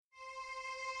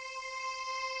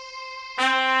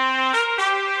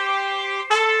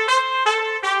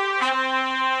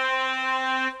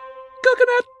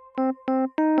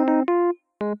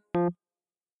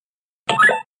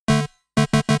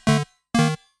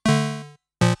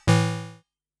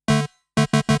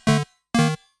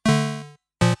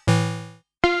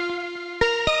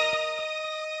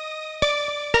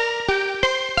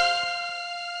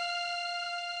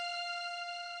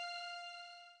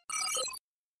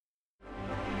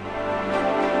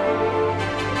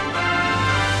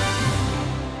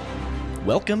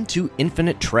Welcome to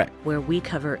Infinite Trek, where we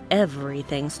cover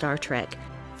everything Star Trek.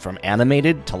 from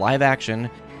animated to live action,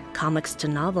 Comics to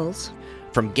novels.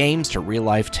 from games to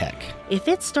real-life tech. If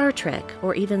it's Star Trek,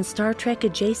 or even Star Trek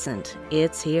adjacent,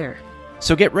 it's here.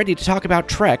 So get ready to talk about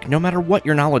Trek no matter what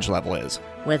your knowledge level is.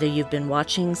 Whether you've been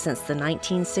watching since the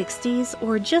 1960s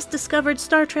or just discovered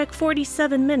Star Trek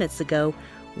 47 minutes ago,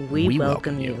 we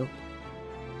welcome you.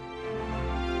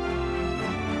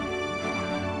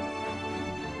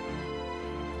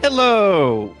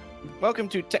 Hello! Welcome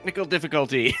to Technical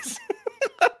Difficulties.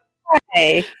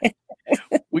 Hey.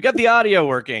 We got the audio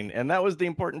working, and that was the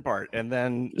important part. And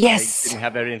then Yes. I didn't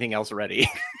have anything else ready.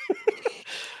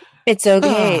 It's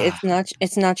okay.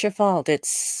 It's not your fault.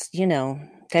 It's,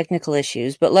 technical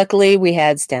issues. But luckily we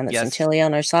had Stamets Yes. and Tilly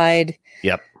on our side.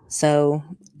 Yep. So,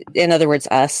 in other words,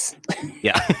 us.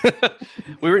 Yeah.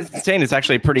 We were saying it's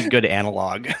actually a pretty good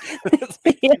analog.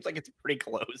 It seems like it's pretty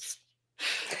close.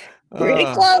 Pretty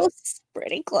close.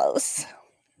 Pretty close.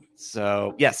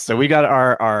 So, yes. So we got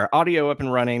our audio up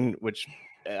and running, which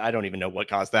I don't even know what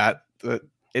caused that.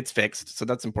 It's fixed. So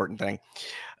that's the important thing.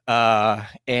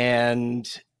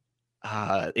 It's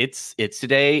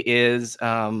today is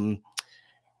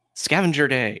Scavenger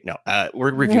Day. No,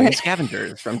 we're reviewing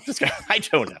Scavengers from I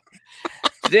don't know.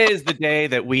 Today is the day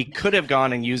that we could have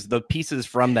gone and used the pieces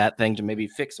from that thing to maybe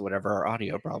fix whatever our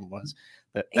audio problem was.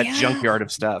 That junkyard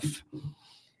of stuff.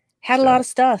 Had a lot of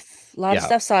stuff. A lot of Yeah.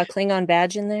 stuff. Saw a Klingon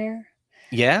badge in there.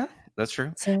 Yeah, that's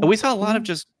true. So, And we saw a lot of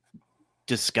just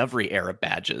Discovery era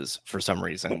badges for some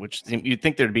reason, which you'd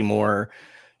think there'd be more,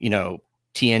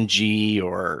 TNG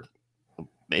or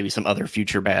maybe some other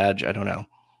future badge. I don't know.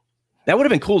 That would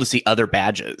have been cool to see other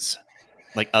badges,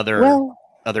 like other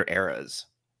eras.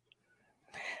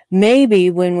 maybe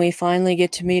when we finally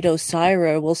get to meet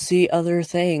Osira, we'll see other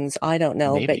things. I don't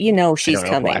know. Maybe. But she's I don't know if we'll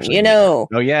coming. actually meet her.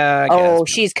 Oh yeah. I guess.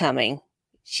 She's coming.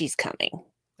 She's coming.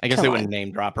 I guess come they on. wouldn't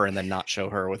name drop her and then not show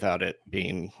her without it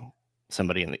being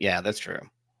somebody in the. Yeah, that's true.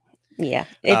 Yeah.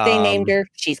 If they named her,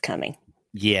 she's coming.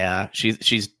 Yeah,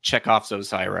 she's Chekhov's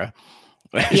Osira.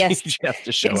 Yes, she has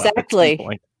to show exactly. up at some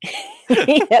point.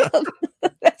 Yep.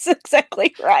 That's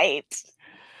exactly right.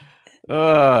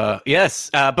 Yes.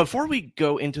 Before we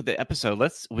go into the episode,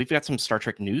 we've got some Star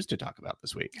Trek news to talk about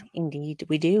this week. Indeed,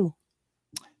 we do.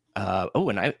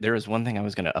 There is one thing I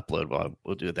was going to upload.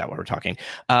 We'll do that while we're talking.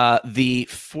 The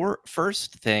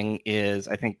first thing is,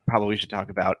 I think probably we should talk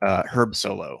about Herb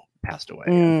Solo passed away,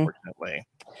 unfortunately.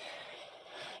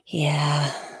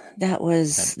 Yeah, that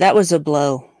was a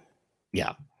blow.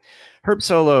 Yeah. Herb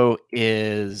Solo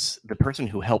is the person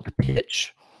who helped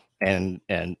pitch and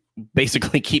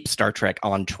basically keep Star Trek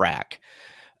on track,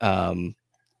 and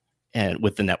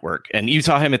with the network. And you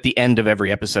saw him at the end of every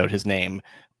episode, his name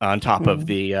on top of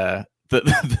the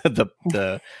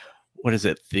what is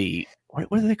it? What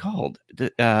are they called?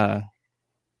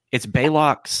 It's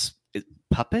Baylock's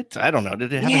puppet. I don't know.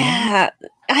 Did it have a name?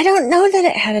 I don't know that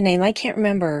it had a name. I can't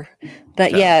remember.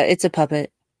 But it's a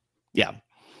puppet. Yeah.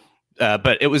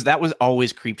 But that was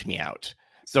always creeped me out.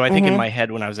 So I think in my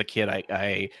head when I was a kid,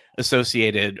 I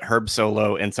associated Herb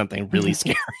Solo and something really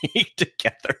scary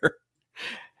together.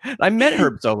 I met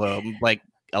Herb Solo like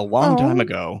a long time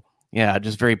ago. Yeah,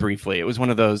 just very briefly. It was one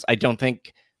of those, I don't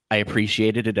think I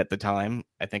appreciated it at the time.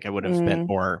 I think I would have spent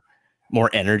more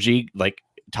energy like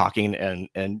talking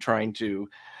and trying to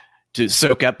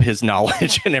soak up his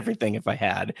knowledge and everything if I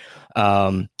had.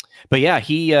 But yeah,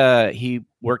 he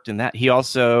worked in that. He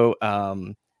also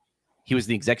he was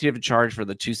the executive in charge for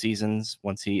the 2 seasons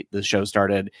once the show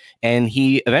started, and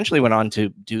he eventually went on to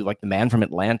do like The Man from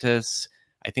Atlantis.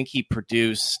 I think he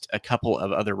produced a couple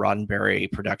of other Roddenberry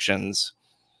productions,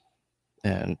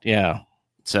 and yeah.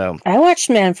 So I watched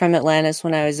Man from Atlantis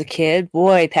when I was a kid.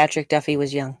 Boy, Patrick Duffy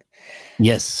was young.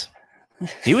 Yes,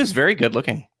 he was very good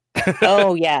looking.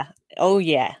 Oh yeah,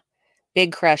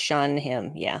 big crush on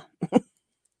him. Yeah.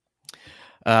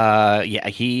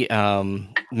 He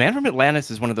Man from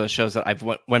Atlantis is one of those shows that I've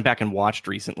went back and watched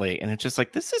recently, and it's just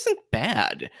like, this isn't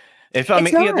bad. There's some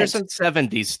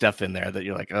 70s stuff in there that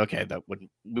you're like, okay, we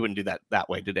wouldn't do that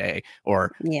way today,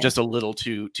 or just a little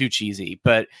too cheesy.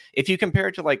 But if you compare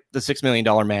it to like the $6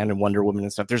 Million Man and Wonder Woman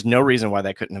and stuff, there's no reason why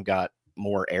that couldn't have got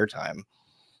more airtime.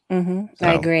 So,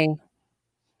 I agree.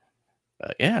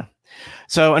 Yeah.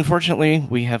 So unfortunately,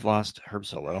 we have lost Herb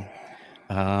Solo.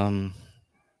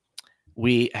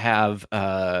 We have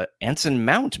Anson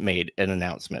Mount made an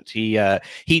announcement.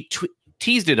 He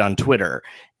teased it on Twitter,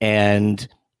 and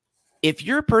if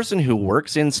you're a person who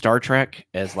works in Star Trek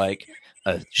as like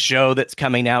a show that's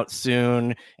coming out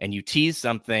soon and you tease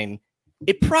something,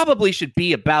 it probably should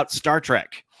be about Star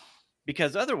Trek,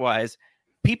 because otherwise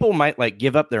people might like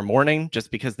give up their morning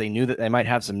just because they knew that they might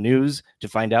have some news to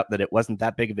find out that it wasn't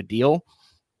that big of a deal.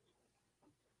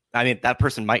 I mean, that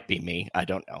person might be me. I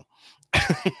don't know.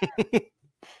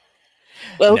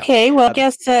 Okay, no. Well, I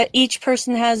guess each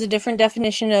person has a different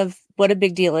definition of what a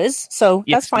big deal is, so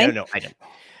that's fine. No, I don't.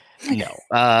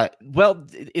 No. Well,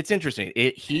 it's interesting.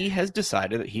 He has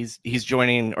decided that he's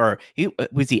joining, or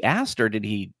was he asked, or did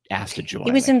he ask to join?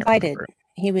 He was invited.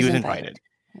 He was invited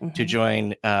to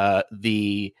join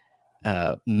the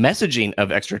messaging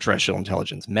of extraterrestrial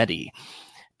intelligence, METI.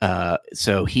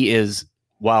 So he is,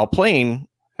 while playing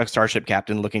a starship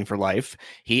captain looking for life,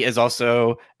 he is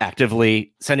also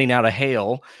actively sending out a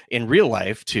hail in real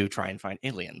life to try and find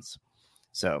aliens.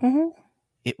 So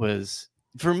it was,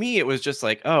 for me, it was just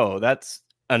like, oh, that's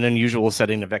an unusual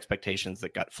setting of expectations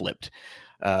that got flipped.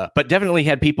 But definitely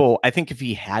had people, I think if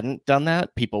he hadn't done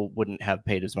that, people wouldn't have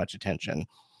paid as much attention.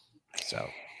 So,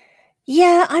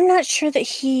 yeah, I'm not sure that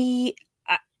he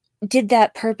did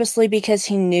that purposely because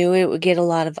he knew it would get a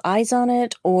lot of eyes on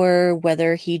it, or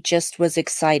whether he just was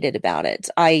excited about it.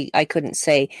 I couldn't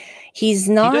say. He's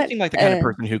not. He does seem like the kind of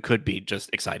person who could be just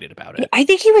excited about it. I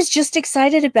think he was just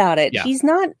excited about it. Yeah. He's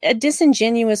not a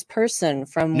disingenuous person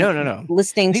from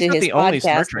listening to his podcast. He's not the only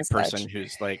Star Trek person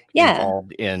who's like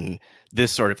involved in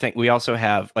this sort of thing. We also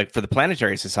have, like, for the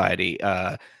Planetary Society,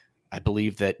 I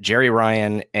believe that Jerry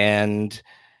Ryan and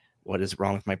what is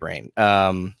wrong with my brain?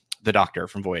 The doctor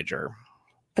from Voyager.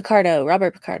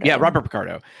 Robert Picardo. Yeah, Robert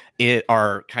Picardo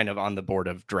are kind of on the board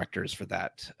of directors for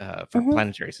that, for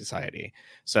Planetary Society.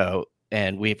 So,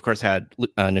 and we, of course, had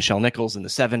Nichelle Nichols in the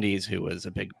 70s, who was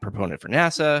a big proponent for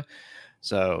NASA.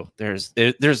 So there's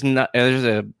a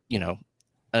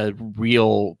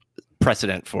real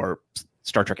precedent for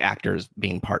Star Trek actors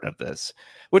being part of this,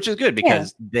 which is good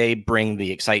because they bring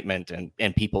the excitement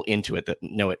and people into it that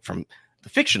know it from the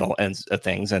fictional ends of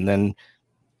things. And then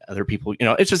other people,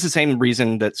 it's just the same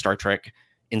reason that Star Trek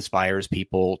inspires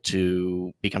people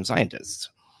to become scientists.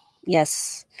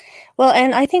 Yes. Well,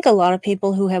 and I think a lot of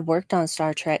people who have worked on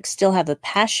Star Trek still have a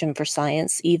passion for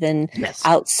science, even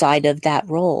outside of that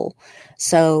role.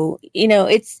 So,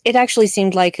 it actually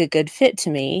seemed like a good fit to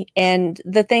me. And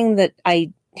the thing that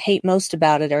I hate most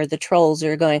about it are the trolls who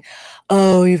are going,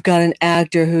 oh, you've got an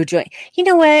actor who joined. You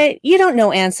know what? You don't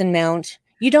know Anson Mount.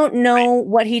 You don't know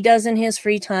what he does in his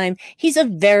free time. He's a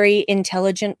very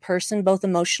intelligent person, both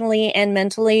emotionally and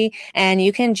mentally, and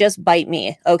you can just bite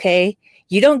me, okay?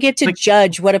 You don't get to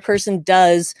judge what a person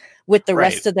does with the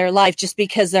rest of their life just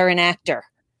because they're an actor.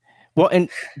 Well, and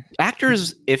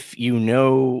actors, if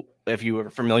you are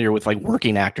familiar with like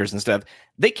working actors and stuff,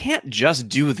 they can't just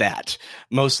do that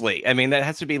mostly. I mean, that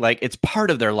has to be like, it's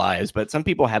part of their lives, but some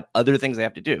people have other things they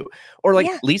have to do. Or like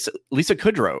Lisa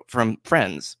Kudrow from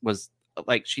Friends was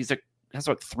like, has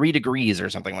like 3 degrees or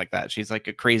something like that. She's like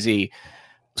a crazy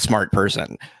smart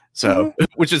person. So,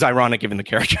 which is ironic given the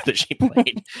character that she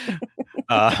played.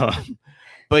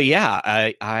 But yeah,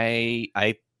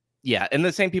 I and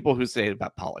the same people who say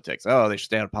about politics, oh, they should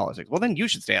stay out of politics. Well, then you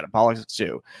should stay out of politics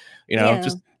too.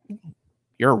 Just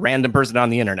you're a random person on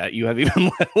the internet. You have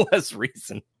even less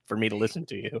reason for me to listen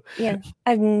to you. Yeah,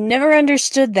 I've never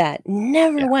understood that.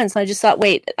 Never once. I just thought,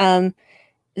 wait,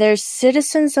 they're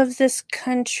citizens of this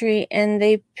country and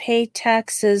they pay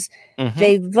taxes,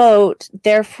 they vote,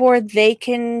 therefore they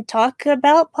can talk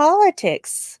about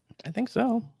politics. I think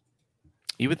so.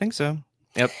 You would think so.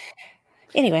 Yep.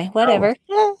 Anyway, whatever.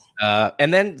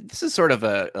 And then this is sort of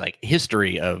a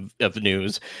history of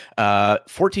news.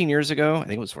 14 years ago, I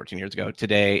think it was 14 years ago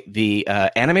today, the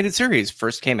animated series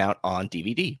first came out on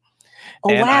DVD.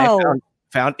 Oh, and wow.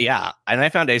 I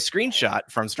found a screenshot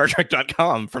from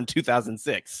StarTrek.com from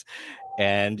 2006,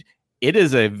 and it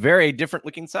is a very different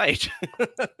looking site.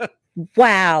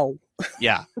 Wow.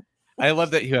 Yeah. I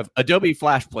love that you have Adobe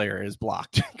Flash Player is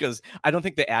blocked because I don't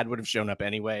think the ad would have shown up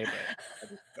anyway, but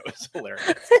it was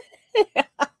hilarious.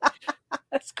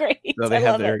 That's great. So they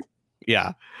have their,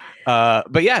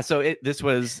 but yeah, so this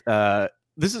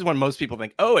is when most people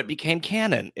think, oh, it became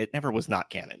canon. It never was not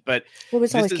canon, but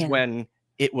this is canon. When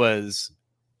it was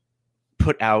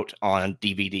put out on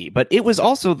DVD, but it was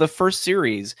also the first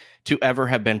series to ever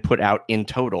have been put out in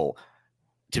total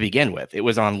to begin with. It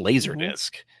was on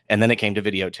Laserdisc, and then it came to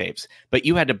videotapes, but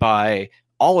you had to buy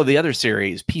all of the other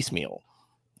series piecemeal.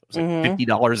 It was like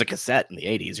 $50 a cassette in the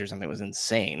 80s or something. It was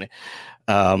insane.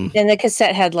 And the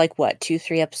cassette had like what,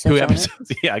 2-3 episodes? 2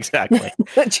 episodes. Yeah, exactly.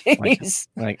 Jeez.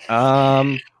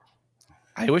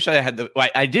 I wish I had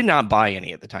I did not buy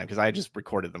any at the time because I just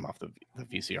recorded them off the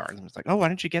VCRs. And it's like, oh, why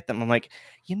don't you get them? I'm like,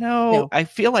 no. I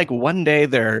feel like one day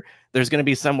there's going to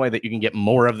be some way that you can get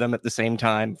more of them at the same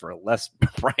time for a less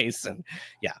price. And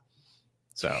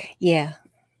So yeah.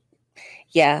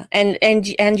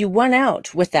 And you won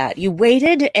out with that. You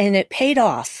waited and it paid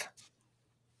off.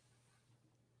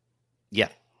 Yeah.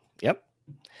 Yep.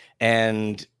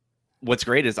 And what's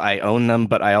great is I own them,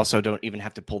 but I also don't even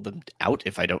have to pull them out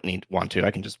if I don't want to.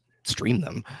 I can just stream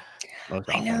them.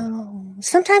 I know.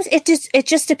 Sometimes it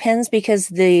just depends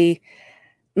because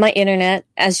my internet,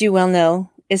 as you well know,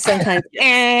 is sometimes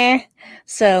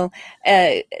So,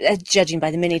 judging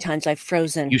by the many times I've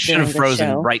frozen, you should have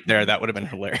frozen right there. That would have been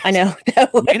hilarious. I know.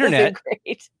 That would internet have been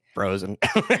great. Frozen.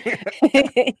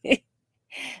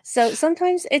 So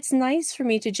sometimes it's nice for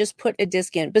me to just put a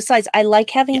disc in. Besides, I like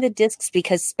having the discs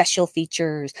because special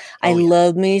features. I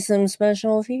love me some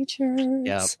special features.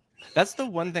 Yeah. That's the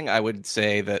one thing I would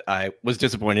say that I was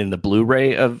disappointed in the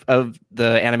Blu-ray of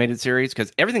the animated series,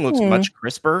 because everything looks much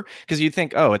crisper, because you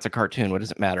think, oh, it's a cartoon. What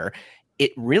does it matter?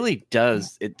 It really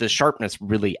does. The sharpness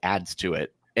really adds to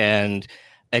it. And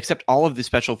except all of the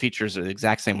special features are the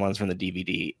exact same ones from the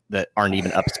DVD that aren't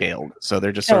even upscaled. So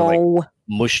they're just sort of like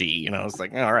mushy. You know, it's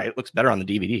like, all right, it looks better on the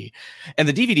DVD. And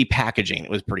the DVD packaging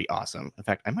was pretty awesome. In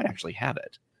fact, I might actually have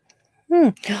it.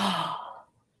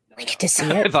 I get to see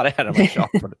it. I thought I had it on my shelf,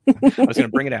 but I was going to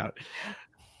bring it out.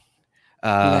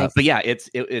 Nice. But yeah, it's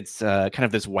kind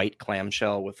of this white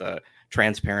clamshell with a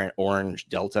transparent orange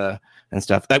delta and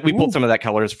stuff. That we pulled some of that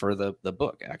colors for the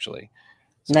book, actually.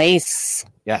 So, nice.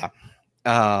 Yeah.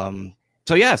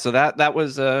 So that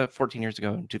was 14 years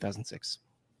ago in 2006.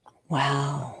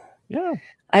 Wow. Yeah.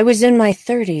 I was in my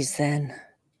 30s then.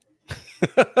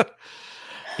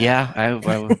 Yeah,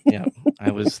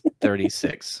 I was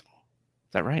 36.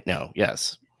 Is that right? No.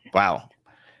 Yes. Wow.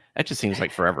 That just seems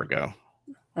like forever ago.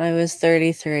 I was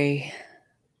 33.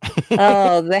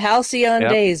 Oh, the halcyon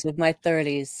days of my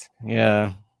 30s.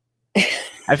 Yeah.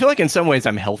 I feel like in some ways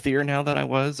I'm healthier now than I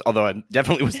was, although I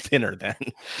definitely was thinner then.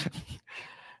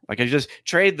 Like I just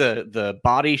trade the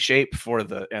body shape for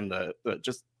the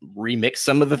just remix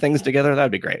some of the things together.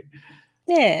 That'd be great.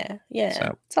 Yeah.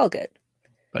 So, it's all good.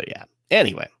 But yeah.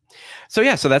 Anyway. So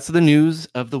that's the news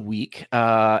of the week.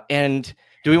 And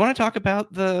do we want to talk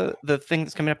about the thing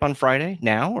that's coming up on Friday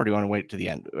now, or do you want to wait to the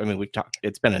end? I mean,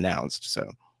 it's been announced,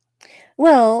 so.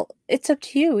 Well, it's up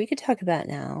to you. We could talk about it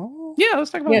now. Yeah,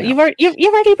 let's talk about it now.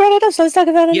 You've already brought it up, so let's talk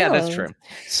about it now. Yeah, that's true.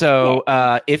 So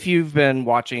if you've been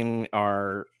watching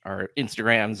our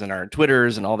Instagrams and our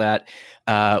Twitters and all that,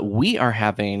 we are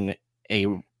having a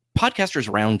podcasters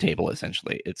roundtable,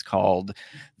 essentially. It's called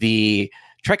the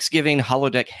Treksgiving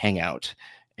Holodeck Hangout.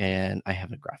 And I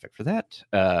have a graphic for that.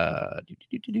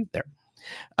 There.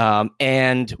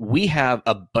 And we have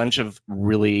a bunch of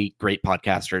really great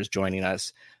podcasters joining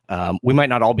us. We might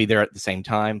not all be there at the same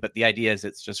time, but the idea is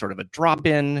it's just sort of a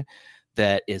drop-in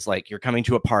that is like you're coming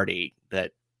to a party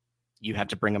that you have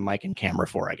to bring a mic and camera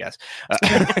for, I guess.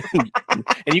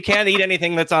 And you can't eat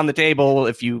anything that's on the table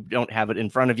if you don't have it in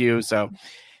front of you. So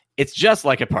it's just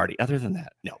like a party. Other than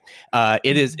that, no.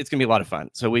 It's going to be a lot of fun.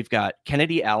 So we've got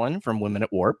Kennedy Allen from Women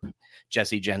at Warp,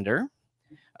 Jesse Gender,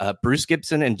 Bruce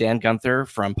Gibson and Dan Gunther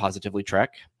from Positively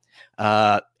Trek,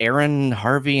 Aaron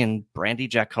Harvey and Brandy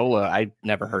Jackola. I've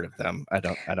never heard of them. I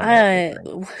don't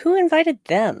know. Who invited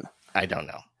them? I don't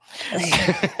know.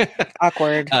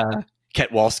 Awkward.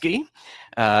 Ketwalski,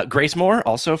 Grace Moore,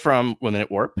 also from Women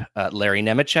at Warp, Larry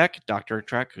Nemeczek, Dr.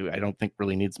 Trek, who I don't think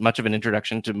really needs much of an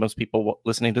introduction to most people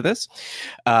listening to this,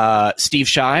 Steve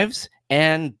Shives,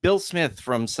 and Bill Smith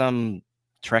from some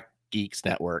Trek Geeks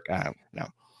network. I don't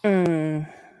know.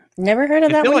 Never heard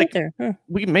of that one like either.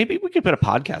 We could put a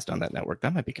podcast on that network.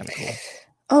 That might be kind of cool.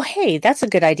 Oh, hey, that's a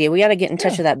good idea. We got to get in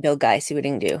touch with that Bill guy, see what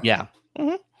he can do. Yeah.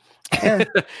 Mm-hmm.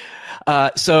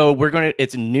 So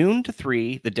it's noon to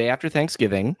 3 the day after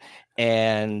Thanksgiving,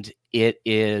 and it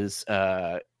is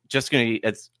just going to be,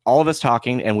 it's all of us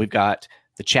talking, and we've got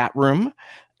the chat room.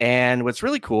 And what's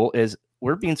really cool is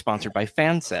we're being sponsored by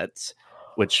Fansets,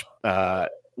 which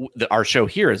our show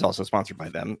here is also sponsored by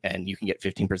them, and you can get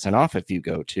 15% off if you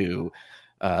go to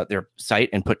their site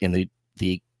and put in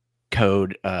the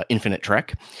code Infinite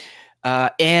Trek.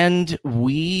 And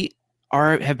we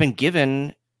have been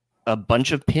given a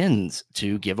bunch of pins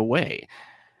to give away.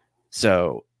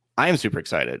 So I am super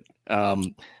excited. I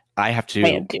have to. I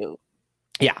am too.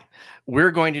 Yeah. We're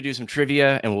going to do some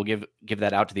trivia, and we'll give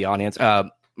that out to the audience.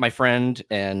 My friend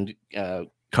and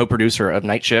co-producer of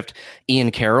Night Shift,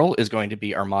 Ian Carroll, is going to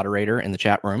be our moderator in the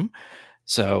chat room.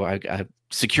 So I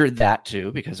secured that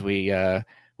too, because we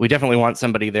definitely want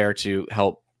somebody there to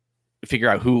help figure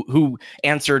out who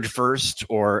answered first,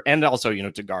 and also,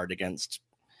 to guard against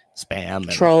spam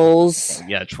and trolls.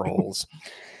 Trolls.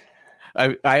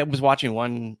 I was watching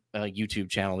one YouTube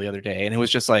channel the other day, and it was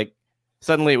just like,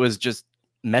 suddenly it was just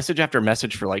message after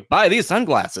message for like, buy these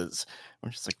sunglasses. We're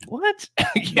just like, what?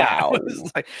 Yeah. Wow.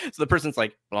 Like, so the person's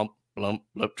like, blump, blump,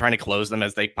 blump, trying to close them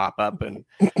as they pop up. And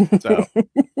so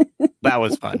that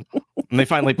was fun. And they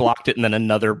finally blocked it. And then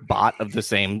another bot of the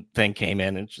same thing came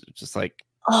in. And it's just like,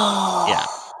 yeah.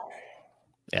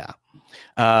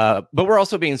 But we're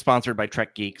also being sponsored by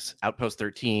Trek Geeks, Outpost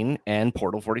 13, and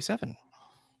Portal 47.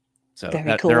 So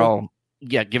cool. They're all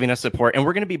giving us support. And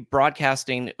we're going to be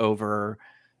broadcasting over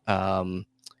Twitter,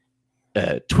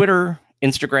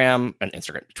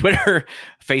 Twitter,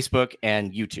 Facebook,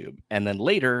 and YouTube. And then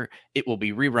later it will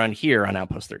be rerun here on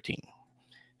Outpost 13.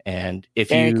 And if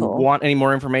you want any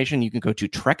more information, you can go to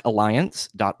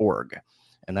trekalliance.org.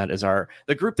 And that is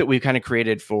the group that we've kind of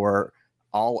created for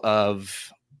all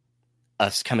of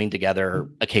us coming together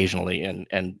occasionally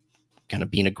and kind of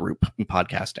being a group in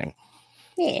podcasting.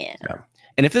 Yeah.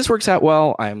 And if this works out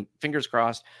well, I'm fingers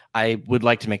crossed, I would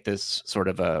like to make this sort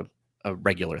of a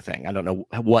regular thing. I don't know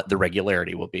what the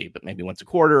regularity will be, but maybe once a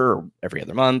quarter or every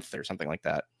other month or something like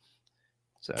that.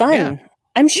 So, fun. Yeah.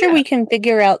 I'm sure we can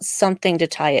figure out something to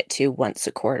tie it to once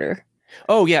a quarter.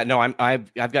 Oh yeah, no,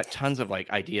 I've got tons of like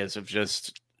ideas of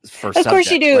just for. Of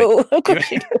course you do. Like, of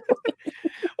course you do.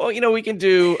 Well, we can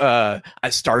do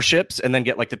starships and then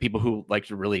get like the people who like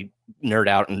to really nerd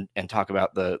out and talk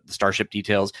about the starship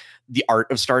details, the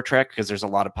art of Star Trek, because there's a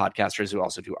lot of podcasters who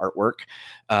also do artwork.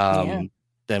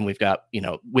 Then we've got,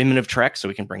 women of Trek, so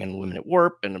we can bring in Women at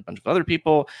Warp and a bunch of other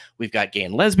people. We've got gay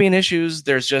and lesbian issues.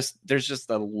 There's just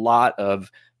a lot of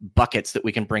buckets that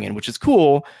we can bring in, which is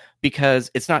cool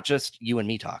because it's not just you and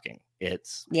me talking.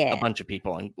 It's a bunch of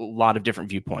people and a lot of different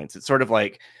viewpoints. It's sort of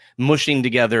like mushing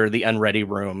together the Unready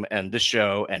Room and this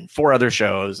show and 4 other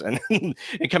shows and, and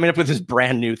coming up with this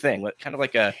brand new thing. Kind of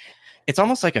like it's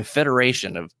almost like a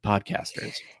federation of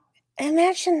podcasters.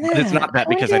 Imagine that. But it's not that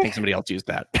because I think somebody else used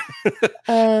that.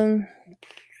 Oh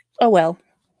well.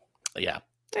 Yeah,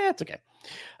 it's okay.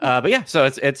 But yeah, so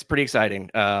it's pretty exciting.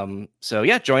 So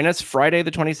yeah, join us Friday the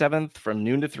 27th from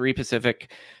noon to 3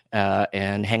 Pacific,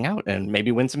 and hang out and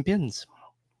maybe win some pins.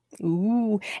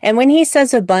 Ooh! And when he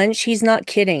says a bunch, he's not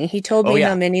kidding. He told me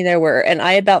how many there were, and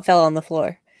I about fell on the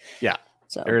floor. Yeah.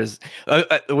 So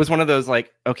it was one of those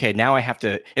like, okay, now I have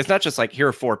to. It's not just like here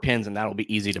are 4 pins and that'll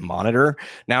be easy to monitor.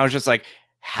 Now it's just like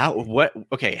how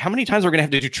many times we're gonna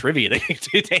have to do trivia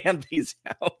to hand these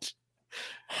out.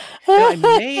 I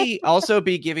may also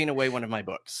be giving away one of my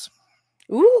books.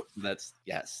 Ooh, that's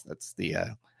the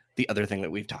other thing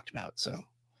that we've talked about. So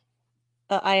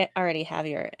I already have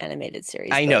your animated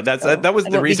series. I know that was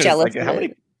the reason. Like, how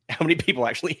many people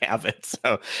actually have it?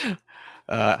 So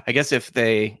I guess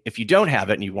if you don't have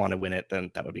it and you want to win it,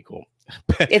 then that would be cool.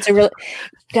 It's a real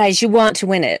guys. You want to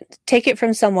win it? Take it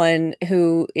from someone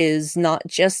who is not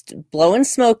just blowing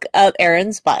smoke up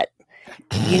Aaron's butt.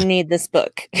 You need this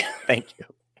book. Thank you.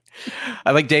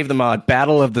 I like Dave the Mod,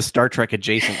 Battle of the Star Trek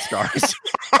Adjacent Stars.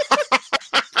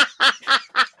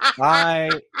 I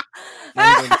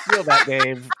am going to steal that,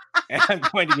 Dave, and I'm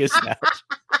going to use that.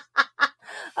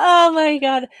 Oh my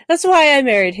God. That's why I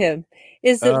married him.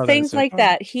 Is that things like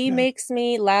that. He makes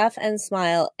me laugh and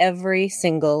smile every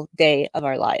single day of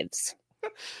our lives.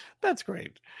 That's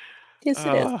great. Yes,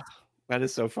 it is. That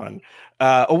is so fun.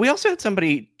 We also had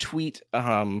somebody tweet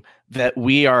that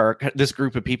this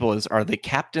group of people are the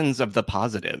captains of the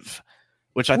positive,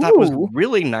 which I thought was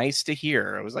really nice to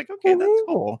hear. I was like, okay, that's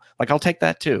cool. Like, I'll take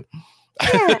that too.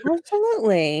 Yeah,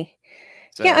 absolutely.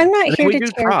 So, yeah, I'm not here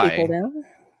to tear people down.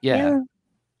 Yeah.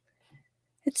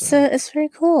 It's very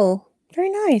cool. Very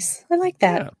nice. I like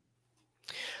that.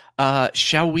 Yeah.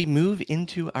 Shall we move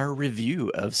into our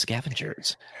review of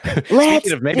Scavengers?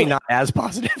 Speaking of maybe not as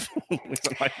positive.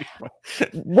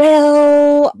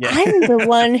 Well, I'm the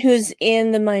one who's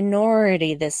in the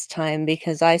minority this time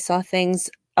because I saw things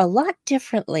a lot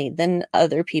differently than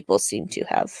other people seem to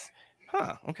have.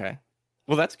 Huh. Okay.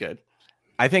 Well, that's good.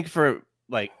 I think for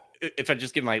like, if I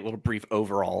just give my little brief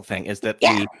overall thing, is that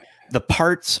the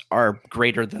parts are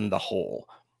greater than the whole.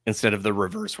 Instead of the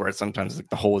reverse, where it's sometimes like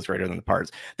the whole is greater than the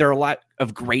parts. There are a lot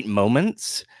of great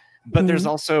moments, but there's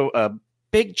also a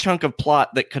big chunk of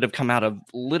plot that could have come out of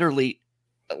literally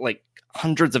like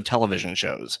hundreds of television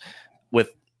shows,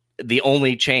 with the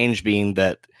only change being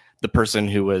that the person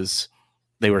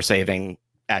they were saving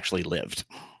actually lived.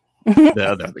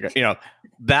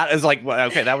 That is like,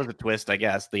 okay, that was a twist, I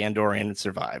guess. The Andorian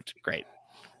survived. Great.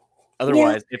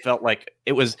 Otherwise, it felt like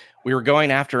we were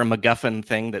going after a MacGuffin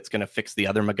thing that's going to fix the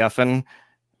other MacGuffin.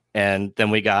 And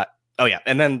then we got,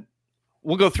 and then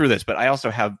we'll go through this, but I also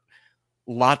have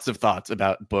lots of thoughts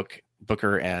about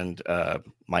Booker and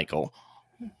Michael.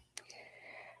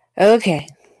 Okay.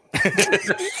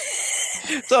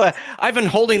 So I've been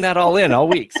holding that all in all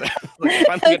week. So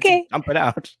okay, dump it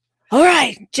out. All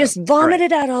right, just vomit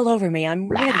it out all over me. I'm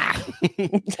ready.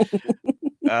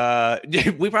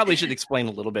 We probably should explain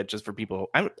a little bit just for people.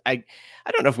 I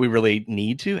don't know if we really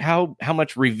need to how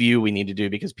much review we need to do,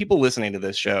 because people listening to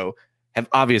this show have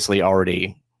obviously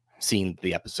already seen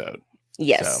the episode.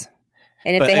 Yes, so,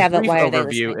 and if they haven't, why are they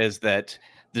listening? Is that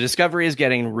the Discovery is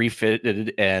getting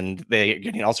refitted and they're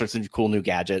getting all sorts of cool new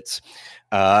gadgets.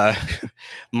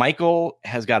 Michael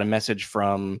has got a message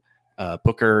from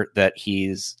Booker that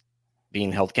he's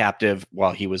being held captive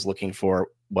while he was looking for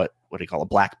what do you call a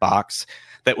black box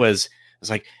that was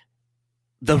like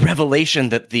the revelation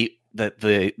that the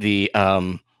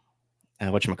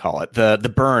whatchamacallit,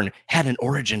 the burn had an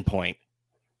origin point.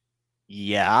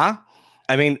 Yeah.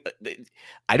 I mean,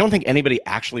 I don't think anybody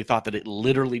actually thought that it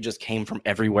literally just came from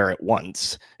everywhere at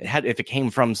once. If it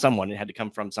came from someone, it had to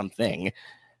come from something.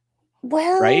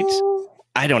 Well, right?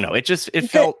 I don't know. It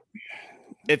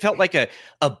felt like a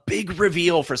big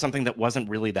reveal for something that wasn't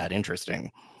really that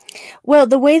interesting. Well,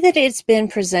 the way that it's been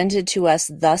presented to us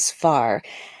thus far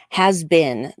has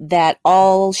been that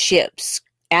all ships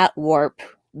at warp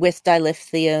with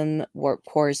dilithium warp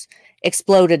cores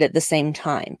exploded at the same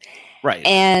time. Right.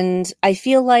 And I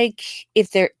feel like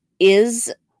if there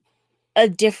is a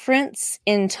difference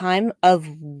in time of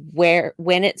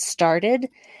when it started,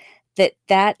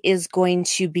 that is going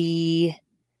to be,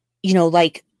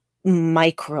 like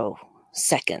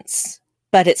microseconds.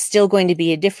 But it's still going to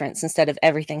be a difference instead of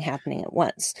everything happening at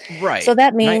once. Right. So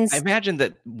that means... I imagine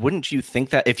that, wouldn't you think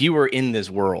that if you were in this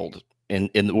world, in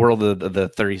the world of the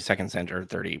 32nd century,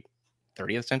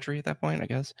 30th century at that point, I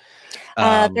guess?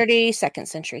 32nd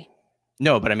century.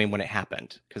 No, but I mean when it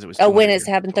happened, because it was... when it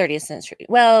happened, 30th century.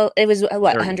 Well, it was,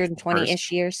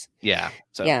 120-ish years? Yeah.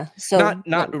 So yeah. So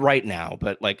not right now,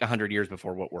 but like 100 years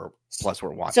before what we're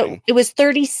watching. So it was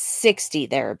 3060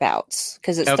 thereabouts,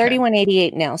 because it's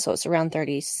 3188 now, so it's around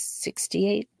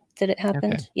 3068 that it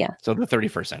happened. Okay. Yeah. So the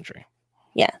 31st century.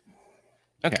 Yeah.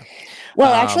 Okay.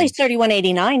 Well, actually, it's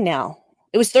 3189 now.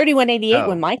 It was 3188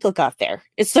 when Michael got there.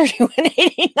 It's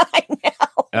 3189 now.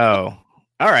 Oh,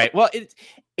 all right. Well,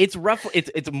 it's rough.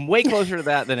 It's way closer to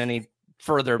that than any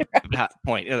further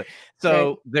point.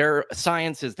 So their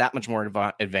science is that much more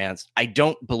advanced. I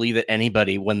don't believe that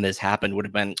anybody, when this happened, would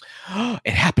have been,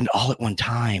 it happened all at one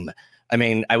time. I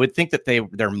mean, I would think that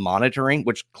they're monitoring,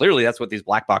 which clearly that's what these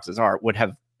black boxes are, would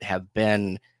have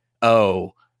been,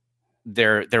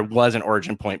 there was an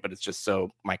origin point, but it's just so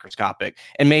microscopic.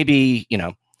 And maybe,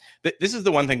 this is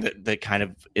the one thing that kind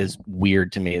of is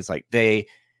weird to me, is like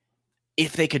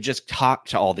if they could just talk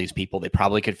to all these people, they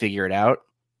probably could figure it out.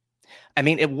 I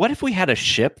mean, what if we had a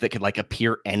ship that could like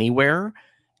appear anywhere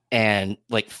and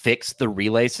like fix the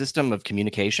relay system of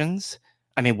communications?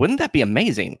 I mean, wouldn't that be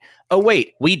amazing? Oh,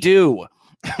 wait, we do.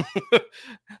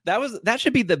 That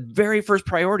should be the very first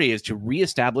priority, is to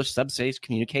reestablish subspace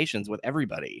communications with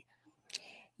everybody.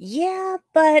 Yeah,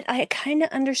 but I kind of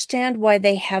understand why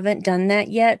they haven't done that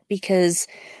yet, because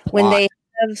when they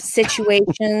have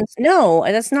situations, no,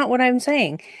 that's not what I'm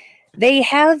saying. They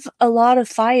have a lot of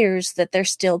fires that they're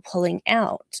still putting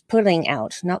out,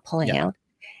 not pulling out.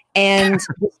 And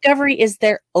Discovery is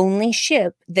their only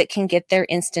ship that can get there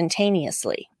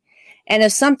instantaneously. And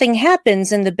if something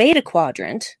happens in the Beta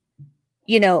Quadrant,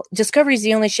 Discovery is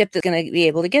the only ship that's going to be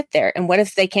able to get there. And what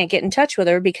if they can't get in touch with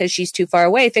her because she's too far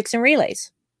away fixing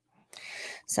relays?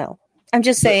 So I'm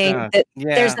just saying that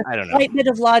there's a slight bit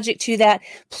of logic to that.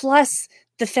 Plus,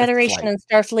 the Federation and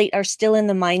Starfleet are still in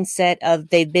the mindset of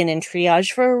they've been in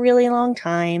triage for a really long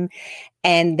time,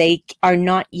 and they are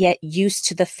not yet used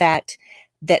to the fact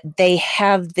that they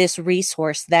have this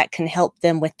resource that can help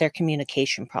them with their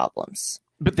communication problems.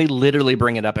 But they literally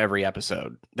bring it up every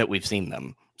episode that we've seen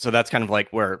them. So that's kind of like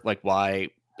why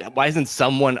isn't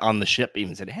someone on the ship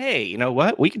even said, hey, you know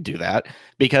what? We could do that,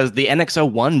 because the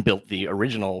NX-01 built the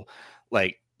original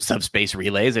subspace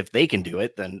relays. If they can do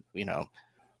it, then,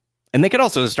 and they could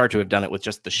also start to have done it with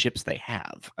just the ships they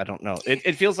have. I don't know.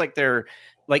 It feels like they're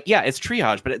it's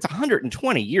triage, but it's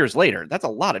 120 years later. That's a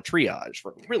lot of triage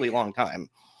for a really long time.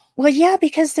 Well, yeah,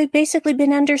 because they've basically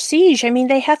been under siege. I mean,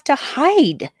 they have to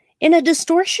hide in a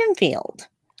distortion field.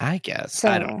 I guess. So,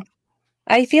 I don't know.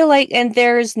 I feel like, and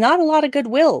there's not a lot of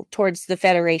goodwill towards the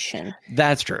Federation.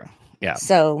 That's true. Yeah.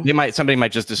 So somebody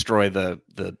might just destroy the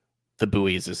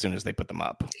buoys as soon as they put them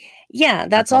up. Yeah,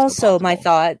 that's also my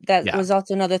thought. That was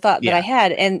also another thought that I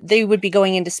had. And they would be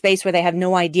going into space where they have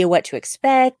no idea what to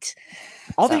expect.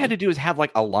 All they had to do is have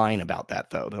a line about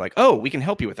that, though. They're like, oh, we can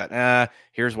help you with that.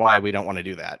 Here's why we don't want to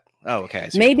do that. Oh, okay.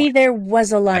 Maybe there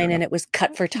was a line and it was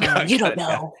cut for time. You don't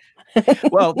know.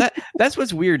 Well, that's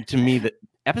what's weird to me, that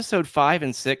episode 5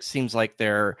 and 6 seems like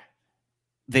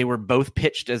they were both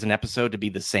pitched as an episode to be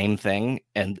the same thing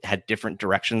and had different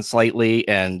directions slightly.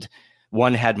 And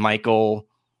one had Michael,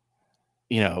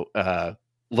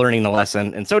 learning the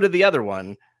lesson, and so did the other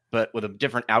one, but with a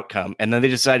different outcome. And then they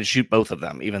decided to shoot both of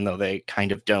them, even though they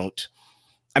kind of don't.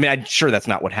 I mean, I'm sure that's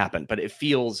not what happened, but it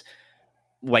feels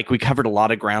like we covered a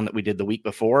lot of ground that we did the week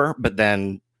before, but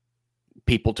then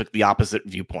people took the opposite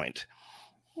viewpoint.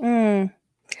 I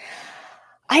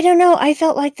don't know. I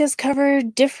felt like this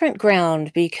covered different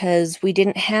ground because we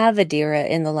didn't have Adira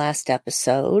in the last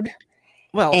episode.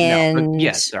 Well, no,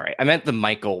 yes, sorry. I meant the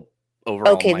Michael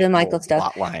overall. Okay, the Michael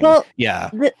stuff. Plotline. Well, yeah.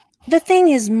 The thing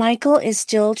is, Michael is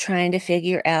still trying to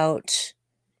figure out,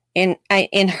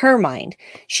 in her mind,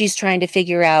 she's trying to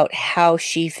figure out how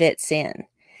she fits in.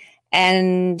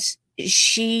 And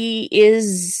she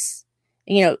is,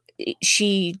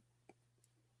 she,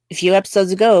 a few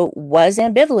episodes ago, was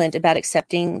ambivalent about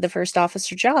accepting the first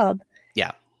officer job.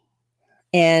 Yeah.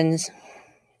 And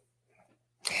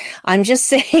I'm just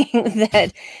saying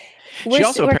that she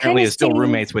also apparently is still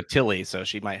roommates with Tilly, so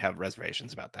she might have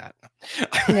reservations about that.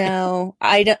 No,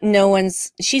 I don't.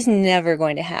 She's never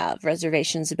going to have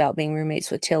reservations about being roommates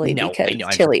with Tilly because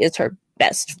Tilly is her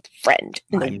best friend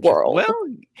in the world. Well,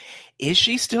 is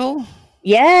she still?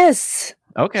 Yes.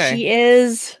 Okay.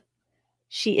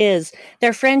 She is.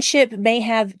 Their friendship may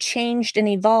have changed and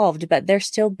evolved, but they're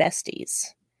still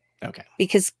besties. Okay.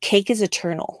 Because cake is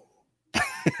eternal.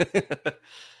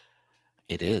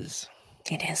 It is.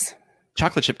 It is.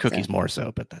 Chocolate chip cookies more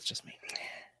so, but that's just me.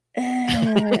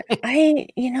 It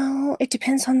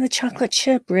depends on the chocolate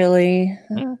chip, really.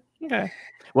 Okay.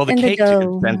 Well, the cake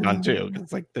depends on too.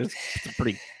 It's like it's a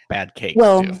pretty bad cake.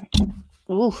 Well,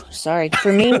 ooh, sorry.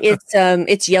 For me,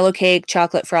 it's yellow cake,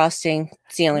 chocolate frosting.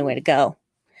 It's the only way to go.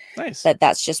 Nice. But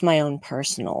that's just my own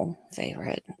personal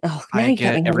favorite. Oh, now I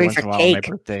get every once in a while on my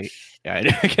birthday. Yeah, I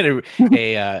get a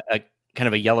kind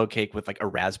of a yellow cake with like a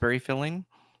raspberry filling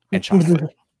and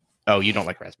chocolate. Oh, you don't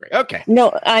like raspberry? Okay.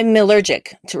 No, I'm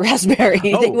allergic to raspberry.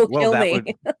 They will kill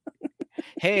me.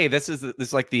 Hey, this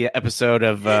is like the episode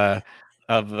of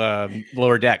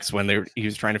Lower Decks when he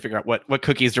was trying to figure out what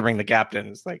cookies to bring the captain.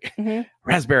 It's like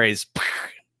raspberries.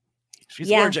 She's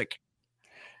allergic.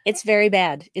 It's very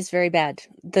bad. It's very bad.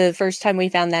 The first time we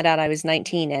found that out, I was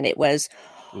 19, and it was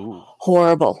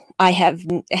horrible. Have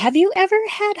you ever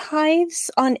had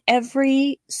hives on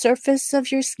every surface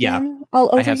of your skin? Yeah, all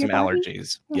over. I have some body?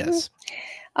 allergies. Yes.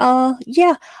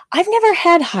 Yeah. I've never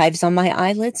had hives on my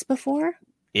eyelids before.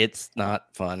 It's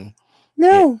not fun.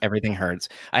 No, everything hurts.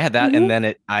 I had that, and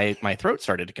then my throat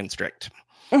started to constrict.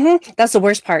 That's the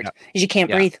worst part. Is you can't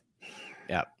breathe.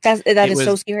 Yeah, that is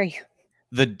so scary.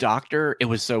 The doctor, it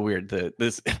was so weird.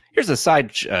 Here's a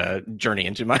side journey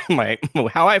into my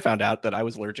how I found out that I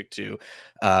was allergic to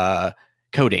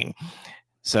codeine.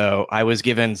 So I was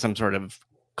given some sort of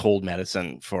cold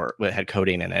medicine that had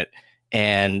codeine in it,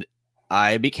 and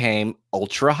I became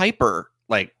ultra hyper.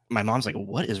 Like my mom's like,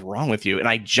 "What is wrong with you?" And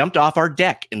I jumped off our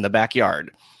deck in the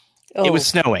backyard. Oh. It was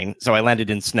snowing, so I landed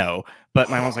in snow. But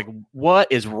my mom's like, "What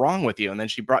is wrong with you?" And then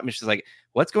she brought me. She's like,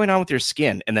 "What's going on with your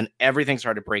skin?" And then everything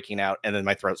started breaking out, and then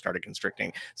my throat started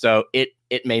constricting. So it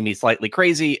made me slightly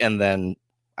crazy, and then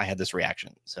I had this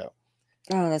reaction. So,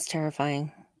 that's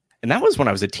terrifying. And that was when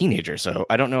I was a teenager. So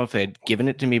I don't know if they had given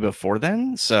it to me before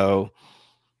then. So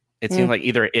it seemed like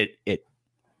either it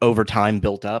over time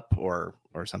built up or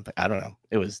something. I don't know.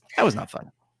 That was not fun.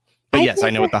 But yes, I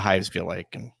know what the hives feel like.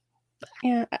 And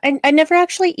yeah, I never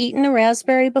actually eaten a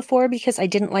raspberry before because I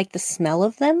didn't like the smell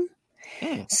of them.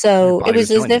 So it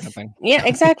was as if, yeah,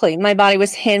 exactly. My body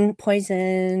was saying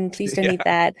poison. Please don't eat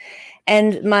that.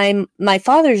 And my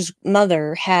father's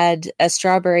mother had a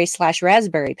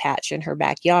strawberry/raspberry patch in her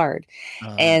backyard,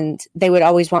 and they would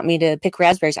always want me to pick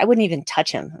raspberries. I wouldn't even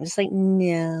touch them. I'm just like,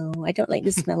 no, I don't like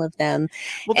the smell of them.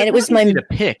 Well, and it was my to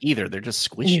pick either. They're just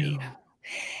squishy. Yeah.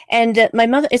 And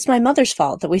it's my mother's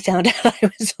fault that we found out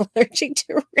I was allergic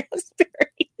to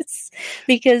raspberries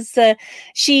because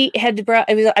she had brought,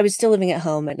 I was still living at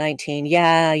home at 19.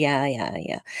 Yeah.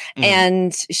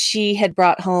 And she had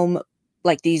brought home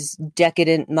like these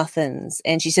decadent muffins.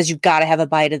 And she says, "You've got to have a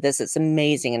bite of this. It's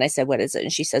amazing." And I said, "What is it?"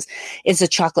 And she says, "It's a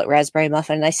chocolate raspberry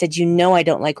muffin." And I said, I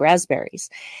don't like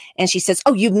raspberries." And she says,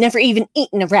 "Oh, you've never even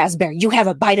eaten a raspberry. You have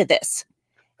a bite of this."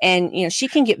 And, she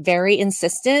can get very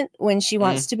insistent when she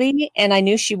wants to be. And I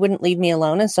knew she wouldn't leave me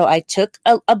alone. And so I took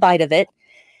a bite of it.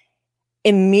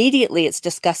 Immediately, it's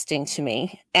disgusting to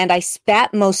me. And I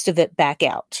spat most of it back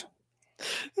out.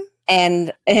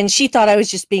 And she thought I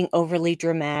was just being overly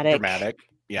dramatic.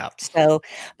 Yeah. So,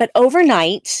 but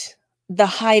overnight, the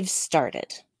hives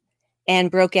started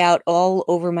and broke out all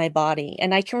over my body.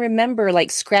 And I can remember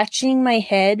like scratching my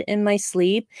head in my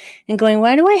sleep and going,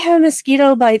 why do I have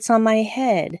mosquito bites on my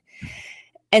head?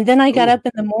 And then I got up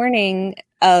in the morning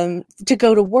to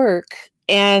go to work,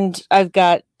 and I've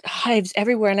got hives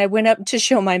everywhere. And I went up to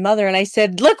show my mother, and I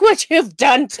said, look what you've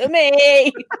done to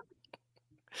me.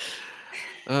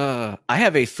 I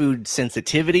have a food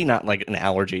sensitivity, not like an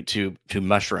allergy to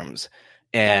mushrooms.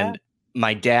 And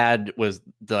my dad was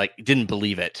didn't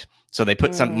believe it. So they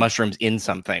put some mushrooms in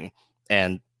something,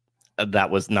 and that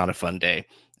was not a fun day.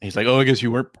 He's like, "Oh, I guess you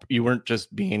weren't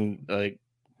just being like,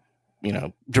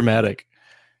 dramatic."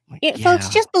 Like, yeah, folks,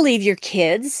 just believe your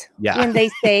kids when they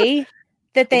say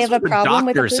that they have a problem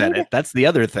with the doctor said it. That's the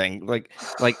other thing. Like,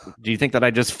 do you think that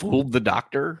I just fooled the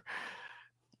doctor?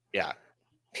 Yeah,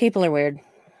 people are weird.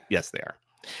 Yes, they are.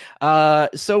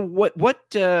 So what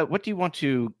do you want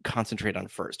to concentrate on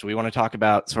first? Do we want to talk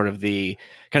about sort of the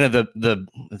kind of the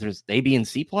there's A, B, and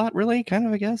C plot, really? Kind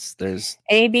of, I guess. There's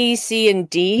A, B, C, and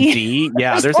D. D.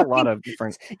 Yeah, there's a lot of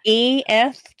different E,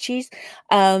 F, cheese.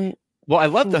 Well, I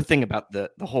love the thing about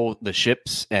the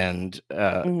ships and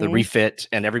the refit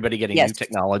and everybody getting new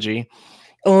technology.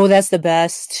 Oh, that's the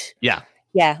best. Yeah.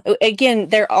 Yeah. Again,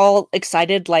 they're all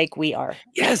excited like we are.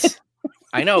 Yes.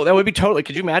 I know. That would be totally.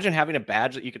 Could you imagine having a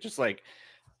badge that you could just like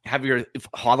have your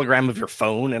hologram of your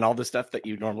phone and all the stuff that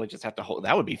you normally just have to hold?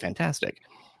 That would be fantastic.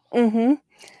 Mm-hmm.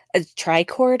 A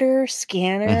tricorder,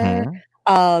 scanner,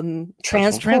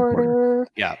 transporter.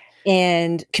 Yeah.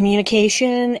 And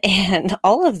communication and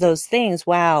all of those things.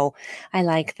 Wow. I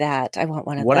like that. I want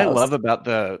one of those. What I love about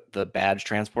the badge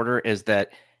transporter is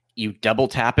that you double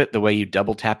tap it the way you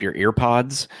double tap your ear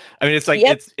pods. I mean, it's like,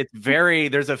 it's very,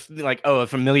 there's a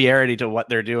familiarity to what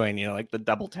they're doing, like the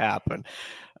double tap and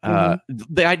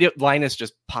the idea of Linus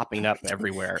just popping up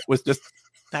everywhere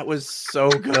that was so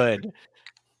good.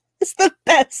 It's the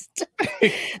best.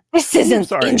 This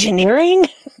isn't engineering.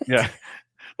 Yeah.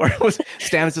 Or it was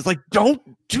Stamets is like, don't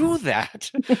do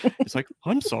that. It's like,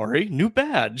 I'm sorry, new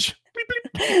badge.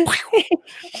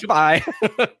 Goodbye.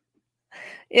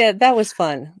 Yeah, that was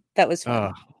fun. That was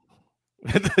fun.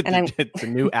 The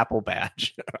new Apple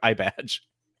badge, iBadge.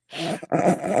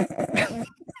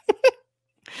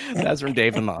 That's from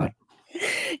Dave and Maud.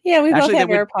 Yeah, we both have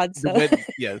AirPods. So.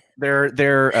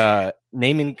 Their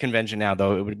naming convention now,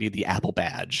 though, it would be the Apple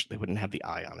badge. They wouldn't have the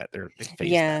I on it. It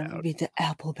would be the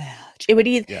Apple badge. It would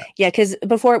either, because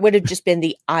before it would have just been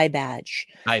the iBadge.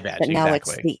 iBadge, but now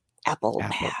it's the Apple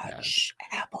badge.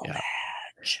 Apple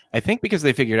badge. I think because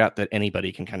they figured out that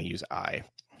anybody can kind of use I.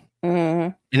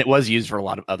 And it was used for a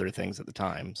lot of other things at the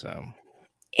time, so.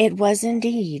 It was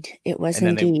indeed. It was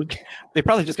indeed. They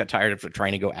probably just got tired of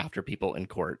trying to go after people in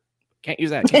court. Can't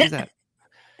use that. Can't use that.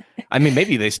 I mean,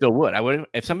 maybe they still would. I would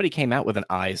if somebody came out with an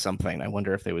I something. I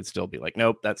wonder if they would still be like,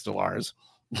 "Nope, that's still ours.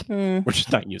 We're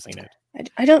just not using it."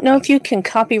 I don't know if you can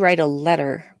copyright a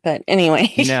letter, but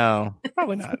anyway. No,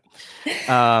 probably not.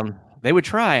 They would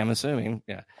try. I'm assuming.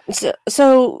 Yeah.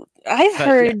 So I've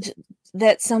heard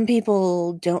that some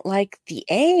people don't like the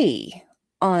A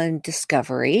on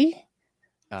Discovery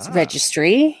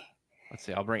registry. Let's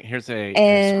see. Here's a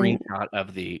screenshot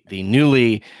of the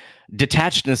newly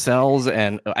detached nacelles,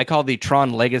 and I call the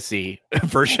Tron Legacy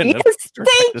version. Yes,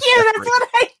 thank you. That's what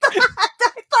I thought.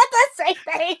 I thought the same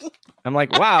thing. I'm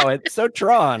like, wow, it's so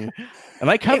Tron. And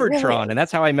I covered Tron, and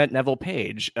that's how I met Neville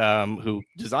Page, who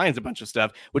designs a bunch of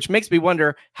stuff, which makes me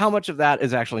wonder how much of that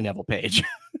is actually Neville Page.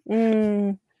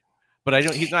 But I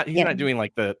don't. He's not doing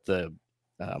like the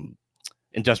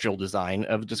industrial design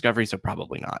of Discovery, so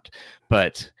probably not.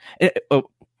 But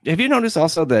have you noticed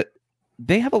also that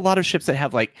they have a lot of ships that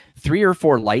have like 3 or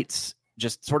 4 lights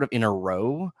just sort of in a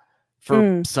row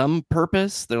for some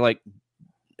purpose? They're like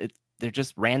they're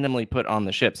just randomly put on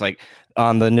the ships. Like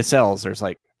on the nacelles, there's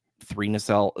like 3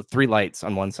 lights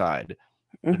on one side.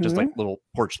 They're just like little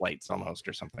porch lights almost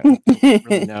or something. I don't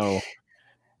really know.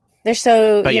 They're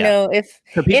so if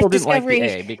people didn't Discovery, like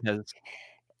the A because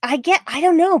I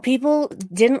don't know. People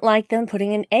didn't like them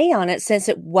putting an A on it since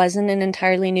it wasn't an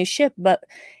entirely new ship, but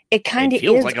it kind of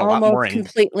is like almost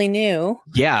completely new.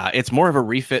 Yeah, it's more of a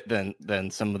refit than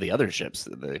some of the other ships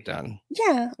that they've done.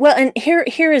 Yeah. Well, and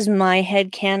here is my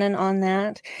headcanon on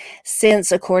that.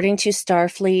 Since according to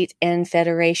Starfleet and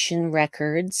Federation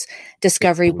records,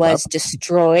 Discovery was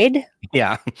destroyed.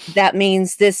 Yeah. That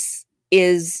means this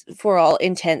is, for all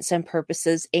intents and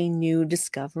purposes, a new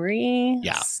Discovery.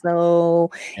 Yeah.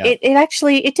 So it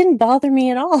actually didn't bother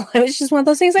me at all. It was just one of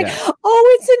those things like,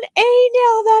 oh, it's an A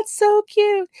now. That's so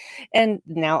cute. And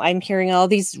now I'm hearing all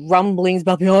these rumblings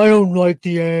about, I don't like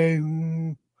the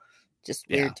A. Just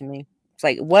weird to me. It's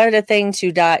like, what a thing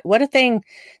to die! What a thing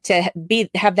to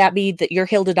have that be that your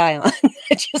hill to die on.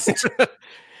 Just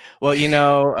well, you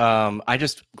know, I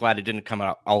just glad it didn't come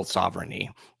out all sovereignty.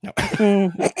 No.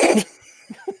 I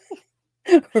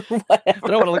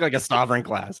don't want to look like a sovereign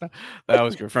class. That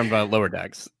was from Lower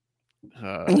Decks.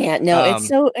 Yeah, no,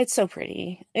 it's so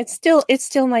pretty. It's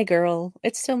still my girl.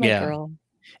 It's still my girl.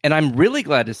 And I'm really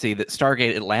glad to see that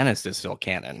Stargate Atlantis is still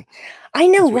canon. I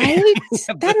know, right?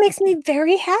 That makes me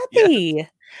very happy.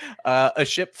 Yes. A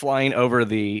ship flying over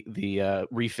the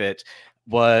refit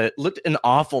looked an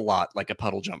awful lot like a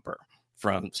puddle jumper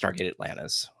from Stargate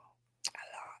Atlantis. A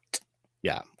lot.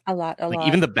 Yeah. A lot.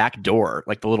 Even the back door,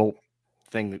 like the little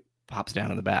thing that pops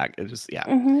down in the back. It just, yeah.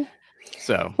 Mm-hmm.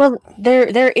 So, well,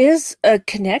 there is a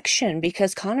connection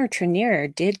because Connor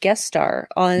Trinneer did guest star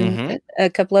on a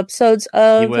couple episodes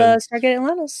of Stargate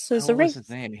Atlantis. So what was his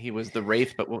name? He was the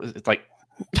Wraith, but what was it? Like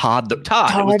Todd. It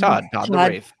was Todd the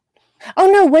Wraith. Oh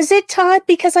no, was it Todd?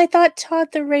 Because I thought Todd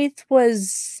the Wraith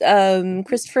was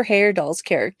Christopher Heyerdahl's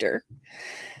character.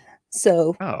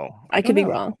 So I could be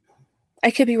wrong. I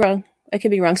could be wrong.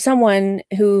 Someone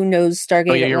who knows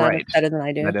Stargate Atlantis better than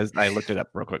I do. That is, I looked it up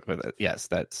real quick with it. Yes,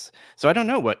 that's so. I don't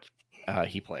know what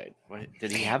he played.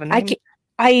 Did he have a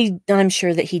name? I'm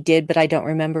sure that he did, but I don't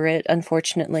remember it.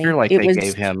 Unfortunately, I feel like they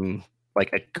gave him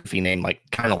like a goofy name, like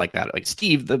kind of like that, like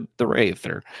Steve the Wraith,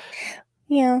 or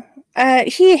yeah.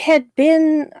 He had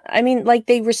been. I mean, like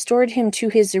they restored him to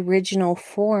his original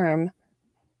form,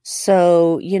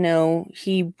 so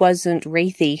he wasn't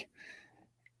wraithy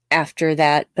after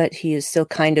that, but he is still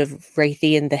kind of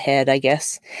wraithy in the head, I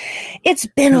guess. It's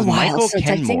been a while since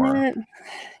I've seen it.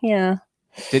 Yeah.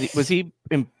 Was he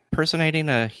impersonating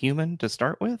a human to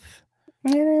start with?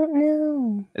 I don't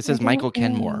know. It says Michael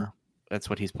Kenmore. That's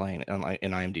what he's playing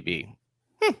in IMDb.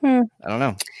 I don't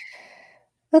know.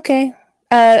 Okay.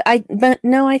 I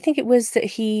think it was that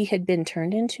he had been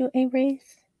turned into a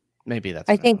wraith. Maybe that's.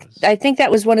 I think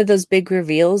that was one of those big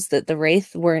reveals that the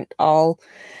wraith weren't all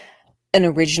an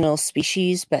original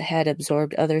species, but had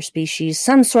absorbed other species,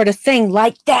 some sort of thing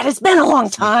like that. It's been a long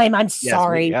time. I'm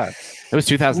sorry. It was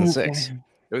 2006.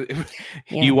 Okay.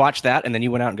 You watched that, and then you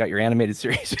went out and got your animated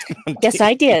series. Yes,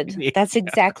 I did. That's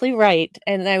exactly right.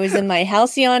 And I was in my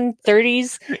halcyon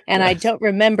 30s, and I don't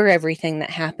remember everything that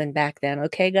happened back then.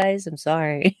 Okay, guys, I'm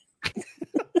sorry.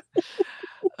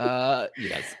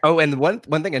 Yes. Oh, and one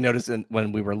thing I noticed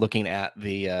when we were looking at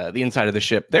the inside of the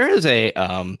ship, there is a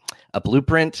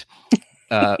blueprint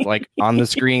like on the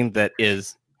screen that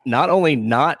is not only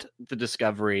not the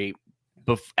Discovery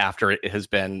after it has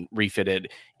been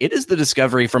refitted, it is the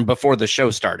Discovery from before the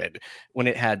show started, when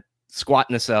it had squat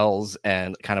nacelles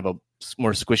and kind of a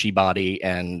more squishy body.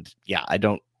 And yeah, I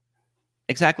don't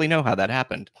exactly know how that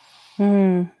happened.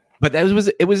 But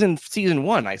it was in season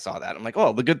 1. I saw that. I'm like,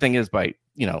 oh, the good thing is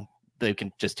they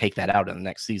can just take that out in the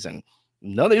next season.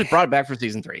 No, they just brought it back for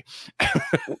season 3.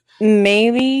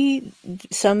 Maybe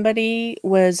somebody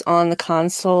was on the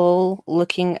console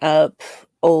looking up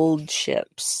old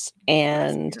ships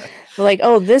and like,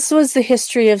 oh, this was the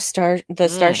history of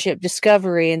Starship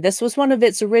Discovery, and this was one of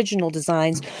its original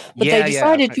designs, but they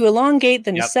decided to elongate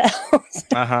the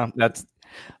nacelles.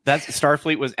 That's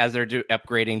Starfleet was as they're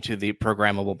upgrading to the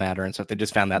programmable matter and stuff. They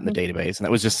just found that in the database, and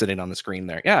that was just sitting on the screen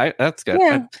there. Yeah, that's good.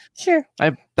 Yeah, sure.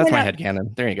 That's my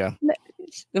headcanon. There you go.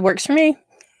 It works for me.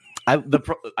 I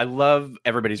love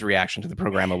everybody's reaction to the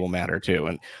programmable matter too,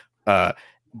 and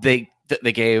they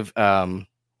gave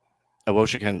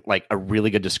Awoshikan like a really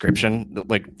good description,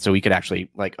 like so we could actually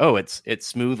like, oh, it's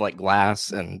smooth like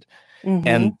glass, and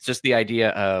just the idea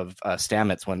of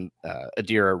Stamets when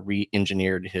Adira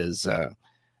re-engineered his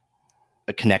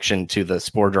a connection to the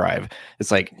spore drive.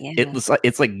 It's like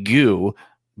it's like goo,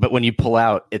 but when you pull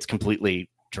out, it's completely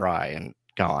dry and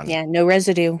gone. Yeah, no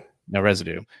residue. No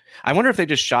residue. I wonder if they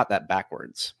just shot that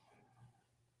backwards,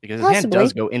 because his hand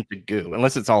does go into goo,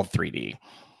 unless it's all 3D.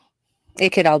 It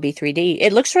could all be 3D.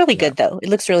 It looks really good though. It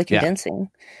looks really convincing.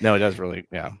 No, it does really.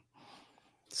 Yeah.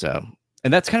 So,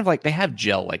 and that's kind of like they have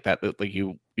gel like that, like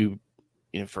you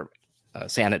for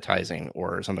sanitizing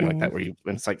or something like that, where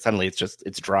it's like suddenly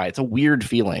it's dry. It's a weird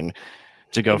feeling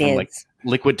to go from like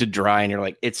liquid to dry, and you're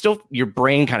like, it's still, your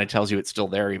brain kind of tells you it's still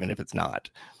there even if it's not.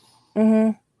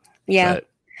 Yeah, but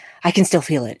I can still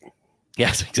feel it.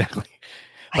 Yes, exactly.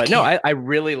 But no, I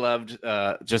really loved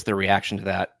just the reaction to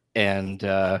that, and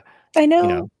I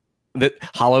know, the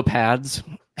hollow pads.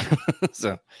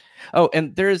 So,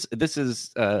 and this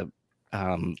is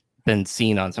been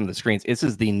seen on some of the screens. This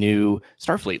is the new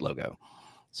Starfleet logo.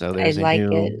 So there's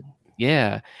it.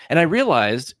 Yeah. And I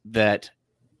realized that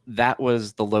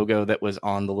was the logo that was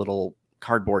on the little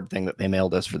cardboard thing that they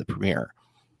mailed us for the premiere.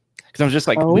 Because I was just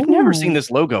like, we've never seen this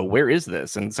logo. Where is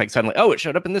this? And it's like suddenly, oh, it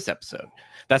showed up in this episode.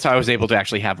 That's how I was able to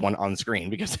actually have one on screen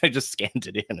because I just scanned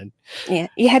it in. And yeah,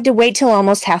 you had to wait till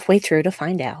almost halfway through to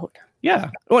find out.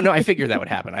 Yeah. Well, no, I figured that would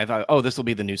happen. I thought, oh, this will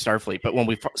be the new Starfleet. But when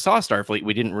we saw Starfleet,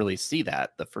 we didn't really see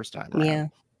that the first time around. Yeah.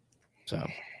 So.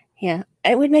 Yeah,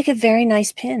 it would make a very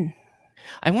nice pin.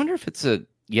 I wonder if it's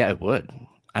yeah, it would.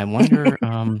 I wonder,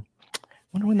 wonder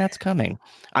when that's coming.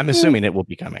 I'm assuming it will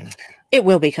be coming. It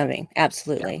will be coming.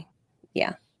 Absolutely.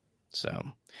 Yeah. So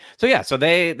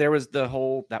there was the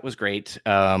whole, that was great.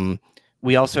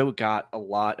 We also got a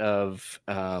lot of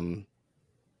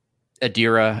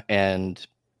Adira and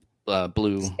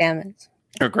Blue. Stamets.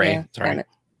 Or Gray. Yeah, sorry. Stamets.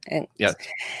 And yes.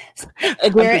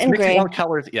 Adira and Gray. All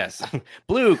colors, yes.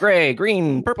 Blue, gray,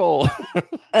 green, purple.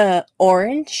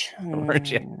 Orange.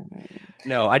 Orange, yeah.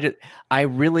 No, I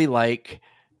really like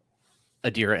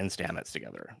Adira and Stamets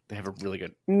together. They have a really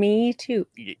good. Me too.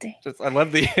 I love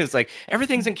it's like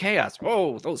everything's in chaos.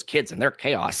 Oh, those kids and their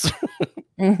chaos.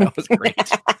 That was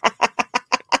great.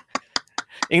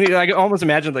 And I can almost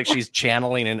imagine like she's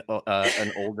channeling an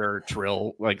older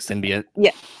Trill like symbiote.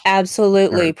 Yeah,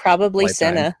 absolutely. Probably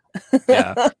lifetime. Senna.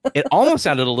 Yeah, it almost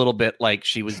sounded a little bit like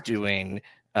she was doing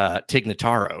Tig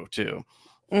Notaro too,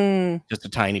 just a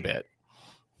tiny bit.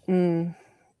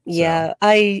 Yeah, so,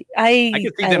 I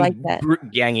could see them like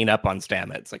that. Ganging up on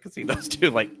Stamets. I could see those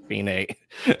two like being a.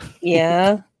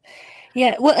 Yeah.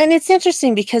 Yeah. Well, and it's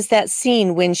interesting because that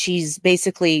scene when she's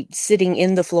basically sitting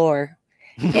in the floor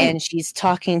and she's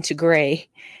talking to Gray.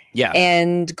 Yeah.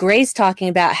 And Gray's talking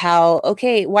about how,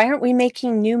 okay, why aren't we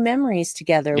making new memories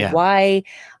together? Yeah. Why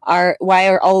are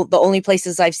all the only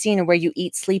places I've seen are where you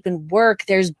eat, sleep, and work?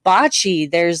 There's bocce.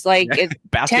 There's like a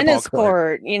tennis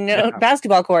court,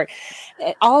 basketball court,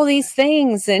 all these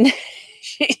things. And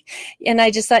and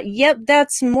I just thought, yep,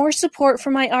 that's more support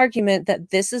for my argument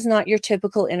that this is not your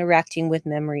typical interacting with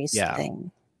memories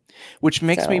thing. Which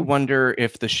makes me wonder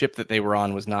if the ship that they were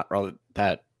on was not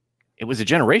that. It was a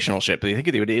generational ship. I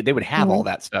think they would have all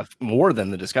that stuff more than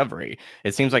the Discovery.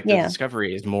 It seems like the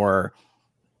Discovery is more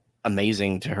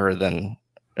amazing to her than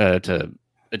to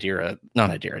Adira,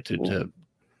 not Adira, to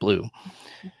Blue.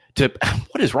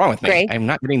 What is wrong with me? Gray. I'm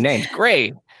not getting names.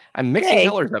 Gray. I'm mixing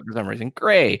colors up for some reason.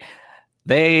 Gray.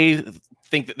 They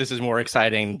think that this is more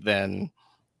exciting than,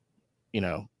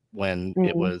 when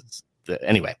it was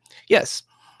anyway. Yes.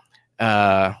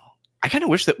 I kind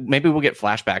of wish that maybe we'll get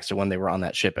flashbacks to when they were on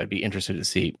that ship. I'd be interested to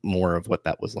see more of what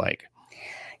that was like.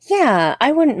 Yeah,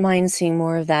 I wouldn't mind seeing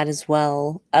more of that as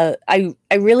well. I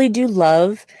really do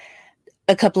love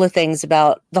a couple of things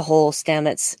about the whole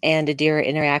Stamets and Adira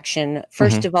interaction.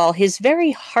 First of all, his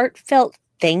very heartfelt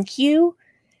thank you.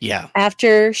 Yeah.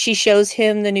 After she shows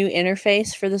him the new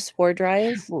interface for the Spore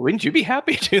Drive. Well, wouldn't you be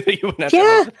happy too that you wouldn't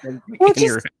have to in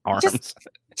your arms?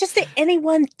 Just that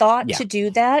anyone thought to do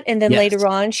that, and then later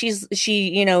on, she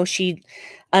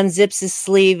unzips his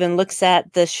sleeve and looks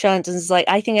at the shunt and is like,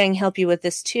 "I think I can help you with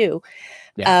this too."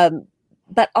 Yeah.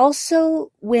 But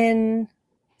also when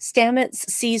Stamets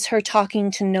sees her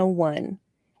talking to no one,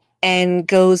 and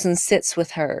goes and sits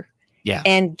with her,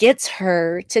 and gets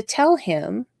her to tell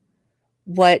him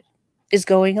what is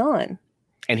going on,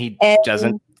 and he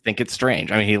doesn't think it's strange.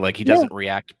 I mean, he doesn't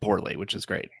react poorly, which is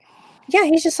great. Yeah,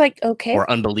 he's just like, okay. Or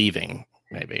unbelieving,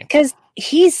 maybe. Because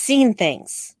he's seen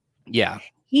things. Yeah.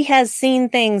 He has seen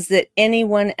things that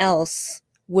anyone else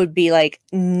would be like,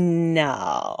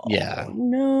 no. Yeah.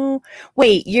 No.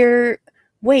 Wait, your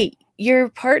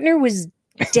partner was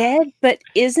dead, but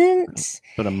isn't?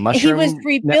 But a mushroom. He was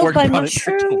rebuilt by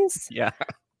mushrooms? Yeah.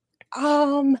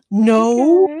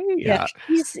 No. Okay. Yeah.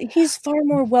 He's far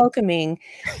more welcoming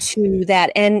to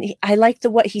that. And I like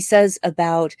what he says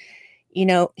about,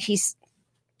 he's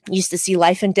used to see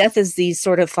life and death as these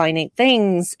sort of finite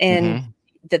things, and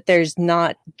that there's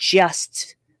not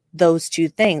just those two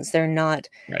things. They're not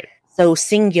so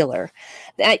singular.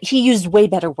 He used way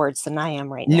better words than I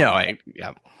am right now. No, I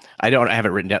have it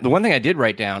written down. The one thing I did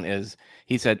write down is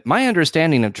he said, "My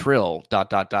understanding of Trill ...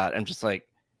 I'm just like,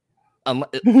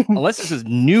 unless this is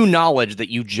new knowledge that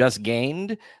you just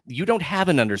gained, you don't have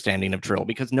an understanding of Trill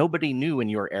because nobody knew in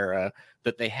your era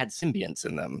that they had symbionts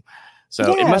in them.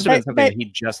 So it must have been something that he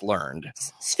just learned.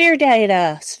 Sphere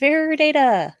data.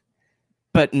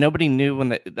 But nobody knew when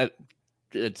that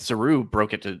Saru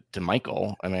broke it to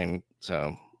Michael. I mean,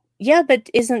 so. Yeah, but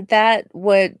isn't that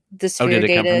what the sphere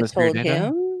data told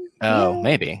him? Oh,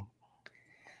 maybe.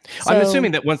 So, I'm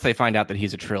assuming that once they find out that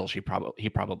he's a Trill, he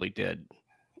probably did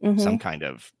some kind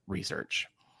of research.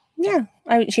 Yeah,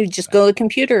 she would just go to the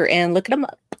computer and look them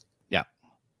up. Yeah.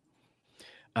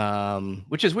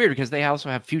 Which is weird because they also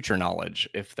have future knowledge.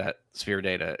 If that sphere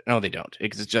data, no, they don't.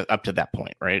 It's just up to that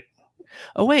point, right?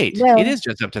 Oh wait, it is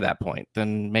just up to that point.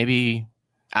 Then maybe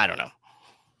I don't know.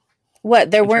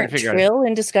 What, there weren't Trill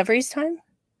in Discovery's time?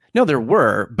 No, there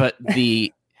were, but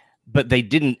they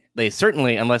didn't. They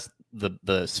certainly, unless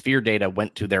the sphere data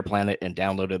went to their planet and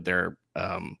downloaded their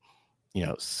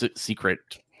secret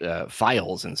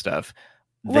files and stuff.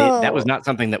 That was not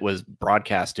something that was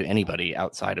broadcast to anybody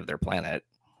outside of their planet.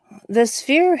 The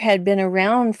sphere had been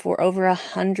around for over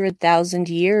 100,000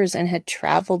 years and had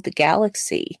traveled the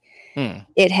galaxy.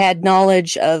 It had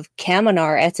knowledge of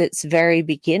Kaminar at its very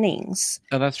beginnings.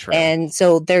 Oh, that's true. And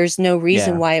so there's no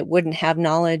reason why it wouldn't have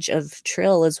knowledge of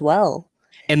Trill as well.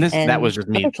 And that was just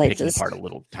me picking apart a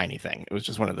little tiny thing. It was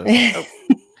just one of those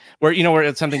where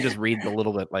where something just reads a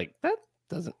little bit like that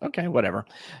doesn't. Okay, whatever.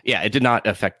 Yeah, it did not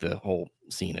affect the whole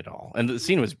scene at all, and the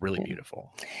scene was really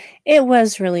beautiful. It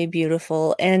was really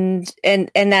beautiful, and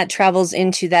that travels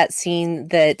into that scene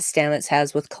that Stamets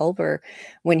has with Culber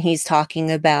when he's talking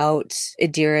about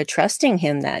Adira trusting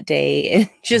him that day, and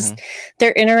just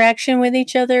their interaction with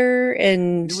each other.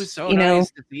 And it was so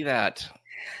nice to see that.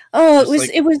 Oh,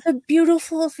 it was a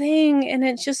beautiful thing, and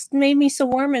it just made me so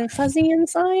warm and fuzzy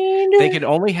inside. They could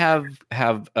only have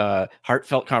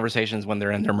heartfelt conversations when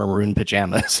they're in their maroon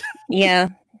pajamas. Yeah.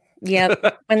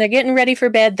 When they're getting ready for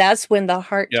bed, that's when the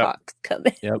heart talks come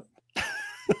in. Yep.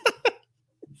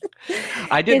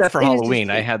 I did that for Halloween.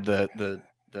 I had the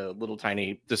little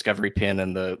tiny Discovery pin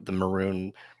and the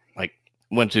maroon. Like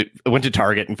went to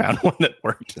Target and found one that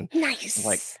worked. And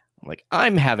nice.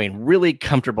 I'm having really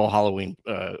comfortable Halloween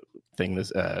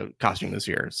costume this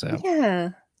year. So yeah,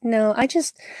 no, I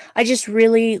just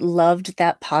really loved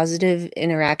that positive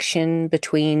interaction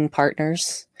between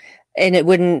partners, and it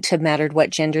wouldn't have mattered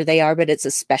what gender they are, but it's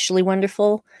especially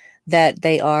wonderful that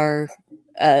they are,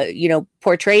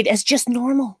 portrayed as just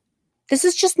normal. This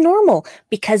is just normal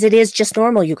because it is just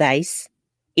normal, you guys.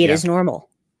 It is normal.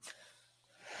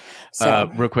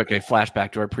 So, real quick, a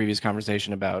flashback to our previous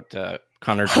conversation about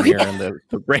Connor Trinneer and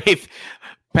the Wraith.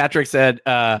 Patrick said,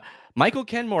 Michael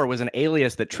Kenmore was an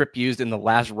alias that Trip used in the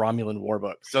last Romulan War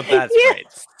book. So that's great.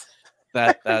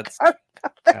 That's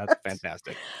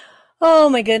fantastic. Oh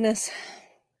my goodness.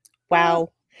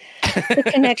 Wow. The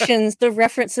connections, the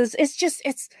references,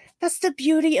 that's the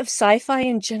beauty of sci-fi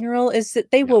in general, is that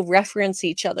they will reference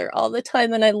each other all the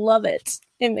time, and I love it.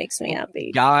 It makes me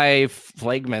happy. Guy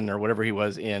Flagman or whatever he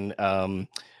was in what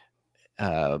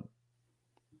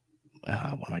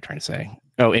am I trying to say?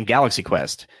 Oh, in Galaxy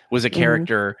Quest was a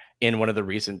character in one of the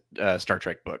recent Star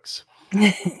Trek books,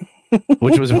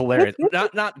 which was hilarious.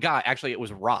 Not Guy, actually, it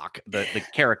was Rock. The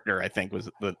character, I think,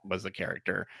 was the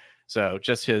character. So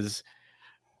just his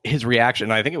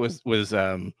reaction, I think it was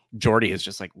Geordi is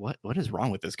just like, what is wrong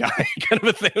with this guy? Kind of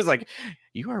a thing. It was like,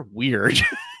 you are weird.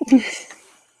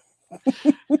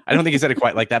 I don't think he said it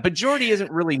quite like that, but Geordi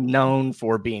isn't really known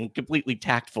for being completely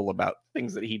tactful about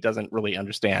things that he doesn't really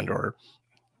understand or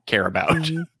care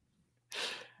about.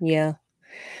 Yeah.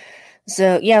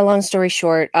 So yeah, long story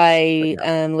short, I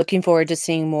am looking forward to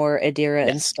seeing more Adira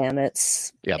and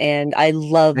Stamets. Yep. And I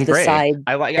love the Gray. side.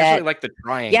 I actually like the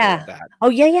triangle of that. Oh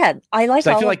yeah. I like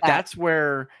all I feel like that. that's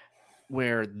where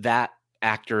that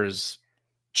actor's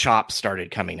chops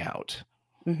started coming out.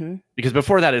 Because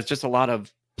before that, it's just a lot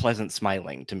of pleasant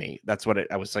smiling to me. That's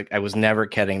what I was like. I was never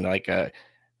getting like I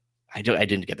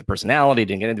didn't get the personality,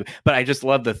 didn't get into it, but I just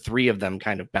love the three of them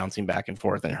kind of bouncing back and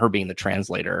forth and her being the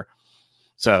translator.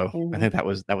 So I think that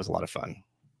was a lot of fun.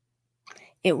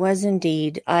 It was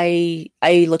indeed. I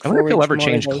look forward to more. I wonder if he'll ever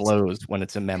change clothes when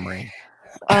it's a memory.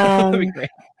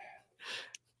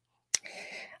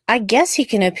 I guess he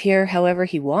can appear however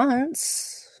he wants.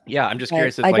 Yeah, I'm just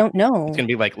curious. I don't know. It's going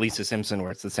to be like Lisa Simpson,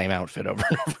 where it's the same outfit over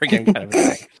and over again, kind of a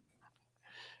thing.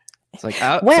 It's like,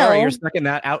 sorry, you're stuck in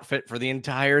that outfit for the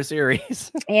entire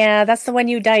series. Yeah, that's the one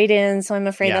you died in, so I'm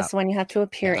afraid that's the one you have to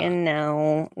appear in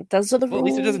now. Those are the rules. At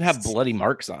least it doesn't have bloody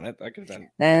marks on it. That could have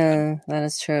been. That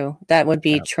is true. That would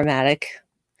be traumatic.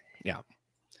 Yeah.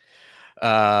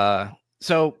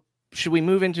 So should we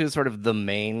move into sort of the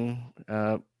main,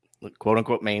 quote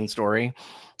unquote, main story?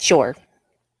 Sure.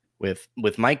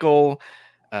 With Michael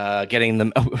getting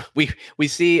them, we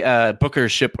see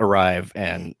Booker's ship arrive,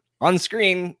 and on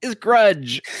screen is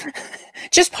Grudge.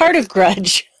 Just part of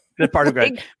Grudge. Just part of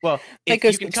Grudge. Well, you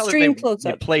can tell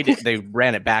that they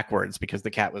ran it backwards because the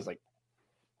cat was like.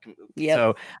 Yeah.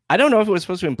 So I don't know if it was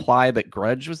supposed to imply that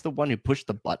Grudge was the one who pushed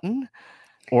the button,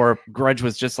 or Grudge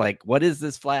was just like, "What is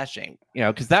this flashing?"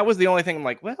 Because that was the only thing. I'm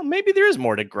like, well, maybe there is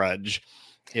more to Grudge.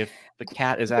 If the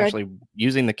cat is actually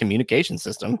using the communication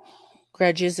system.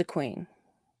 Grudge is a queen.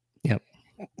 Yep.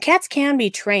 cats can be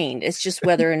trained. It's just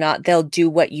whether or not they'll do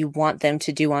what you want them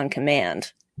to do on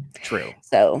command. True.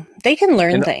 So they can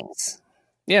learn things.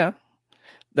 Yeah,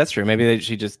 that's true. Maybe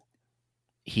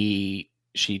she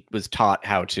was taught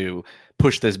how to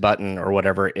push this button or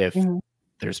whatever if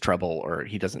there's trouble or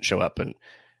he doesn't show up, and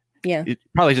it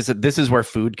probably just said, this is where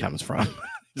food comes from.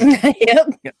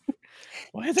 Yep.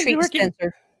 Why is it working?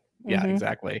 Yeah,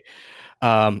 exactly.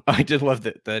 I did love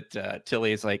that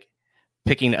Tilly is like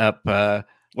picking up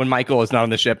when Michael is not on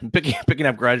the ship and picking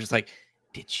up Grudge. It's like,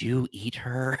 did you eat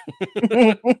her?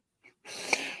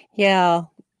 Yeah.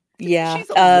 She's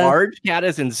a large cat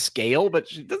as in scale, but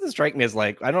she doesn't strike me as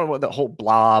like, I don't know what the whole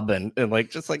blob and like,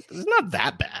 just like, it's not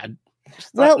that bad.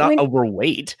 She's not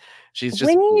overweight. She's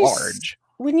just large.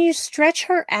 When you stretch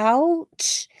her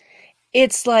out,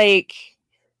 it's like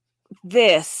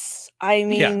this. I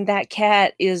mean, that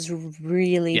cat is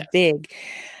really big.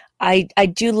 I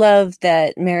do love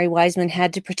that Mary Wiseman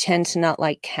had to pretend to not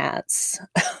like cats.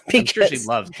 Because I'm sure she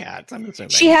loves cats, I'm assuming.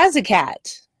 She has a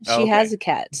cat. She has a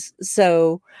cat.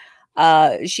 So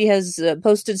she has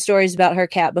posted stories about her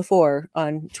cat before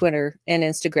on Twitter and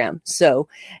Instagram. So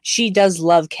she does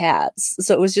love cats.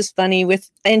 So it was just funny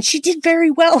and she did very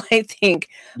well, I think,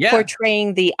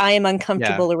 portraying the I am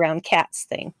uncomfortable around cats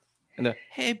thing. And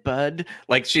hey, bud,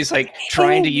 like she's like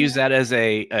trying to use that as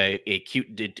a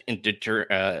cute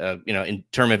in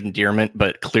term of endearment,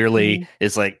 but clearly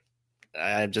is like,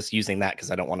 I'm just using that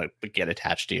because I don't want to get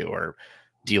attached to you or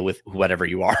deal with whatever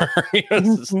you are.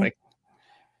 It's just like,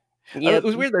 it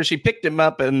was weird that she picked him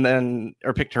up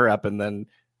picked her up and then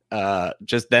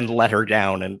just then let her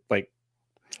down and like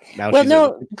now.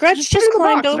 Well, Grudge just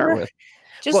climbed over.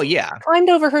 Climbed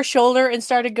over her shoulder and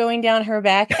started going down her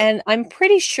back. And I'm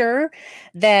pretty sure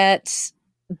that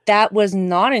was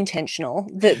not intentional.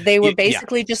 That they were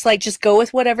basically just go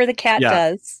with whatever the cat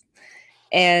does.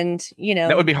 And,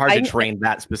 that would be hard to train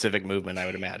that specific movement, I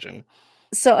would imagine.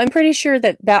 So I'm pretty sure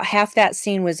that about half that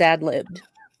scene was ad-libbed.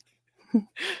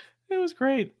 It was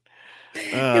great.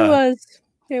 It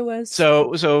was.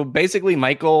 So basically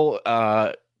Michael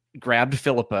grabbed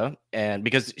Philippa, and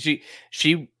because she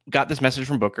got this message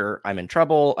from Booker, I'm in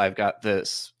trouble. I've got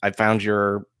this. I found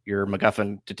your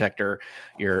MacGuffin detector,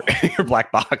 your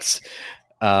black box.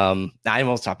 I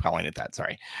almost stopped calling it that.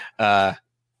 Sorry.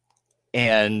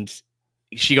 And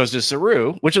she goes to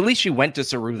Saru, which at least she went to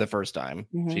Saru the first time.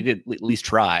 She did at least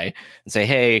try and say,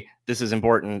 hey, this is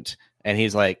important. And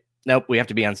he's like, nope, we have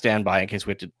to be on standby in case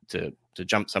we have to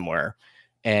jump somewhere.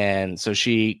 And so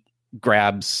she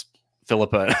grabs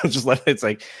Philippa. It's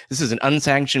like, this is an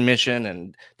unsanctioned mission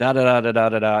and da da da da da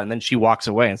da da. And then she walks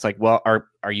away. And it's like, well,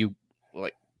 are you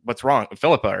like, what's wrong with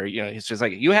Philippa? Or he's just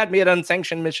like, you had me at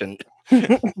unsanctioned mission.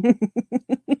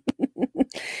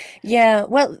 Yeah.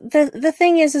 Well, the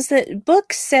thing is that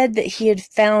Book said that he had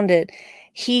found it.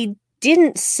 He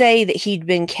didn't say that he'd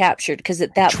been captured because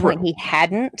at that point he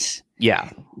hadn't.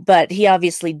 Yeah. But he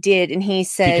obviously did. And he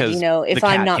said, if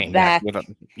I'm not back,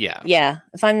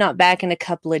 if I'm not back in a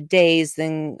couple of days,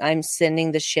 then I'm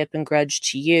sending the ship and Grudge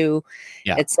to you,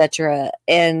 etc.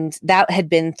 And that had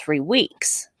been 3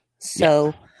 weeks.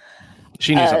 So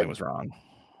she knew something was wrong.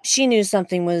 She knew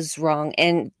something was wrong.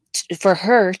 And for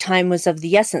her, time was of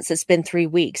the essence. It's been 3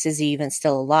 weeks. Is he even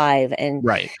still alive? And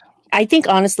I think,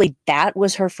 honestly, that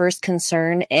was her first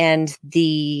concern. And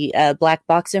the black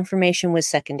box information was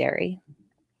secondary.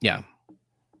 Yeah.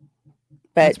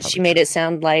 But she made it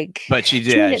sound like. But she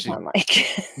did. She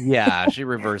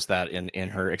reversed that in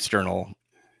her external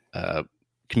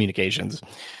communications.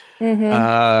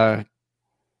 So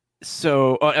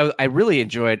I really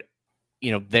enjoyed,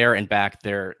 there and back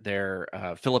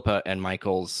their Philippa and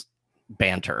Michael's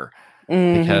banter,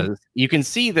 because you can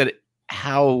see that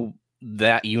how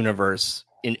that universe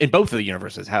in both of the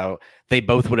universes, how they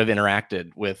both would have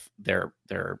interacted with their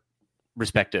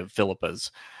respective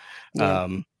Philippas.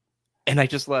 And I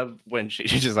just love when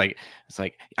she's just like, it's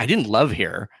like, I didn't love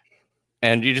here.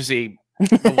 And you just see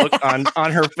the look on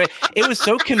her face. It was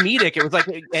so comedic. It was like,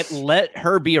 it let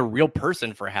her be a real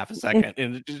person for half a second.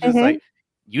 And it's just like,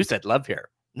 you said love here.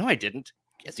 No, I didn't.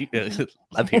 Yes, you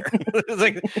love here. It was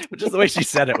like, just the way she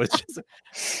said it was just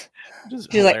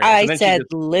she's like, I said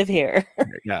live here.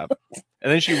 Yeah.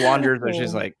 And then she wanders and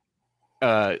she's like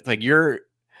your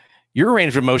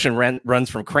range of motion runs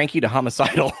from cranky to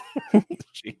homicidal.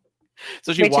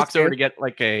 So she walks over to get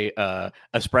like a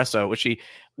espresso, which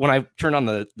when I turned on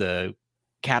the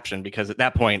caption, because at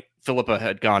that point Philippa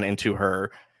had gone into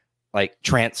her like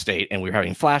trance state and we were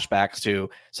having flashbacks to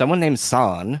someone named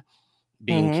San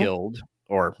being killed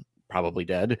or probably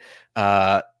dead.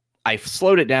 I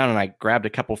slowed it down and I grabbed a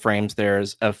couple frames.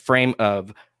 There's a frame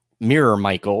of mirror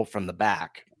Michael from the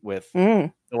back with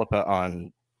Philippa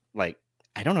on, like,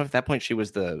 I don't know if at that point she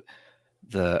was the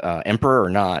emperor or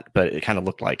not, but it kind of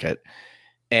looked like it.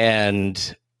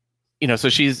 And, you know, so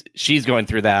she's going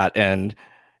through that, and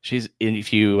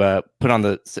if you put on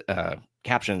the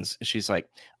captions, she's like,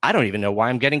 I don't even know why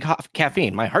I'm getting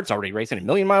caffeine. My heart's already racing a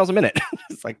million miles a minute.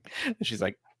 It's like, she's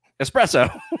like,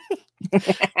 espresso.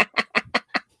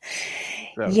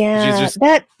 So yeah, she's just,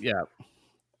 that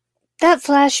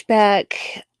flashback,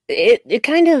 it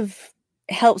kind of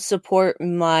helps support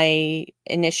my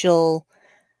initial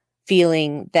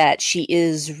feeling that she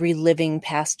is reliving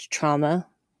past trauma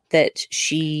that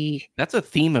she that's a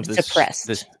theme of suppressed.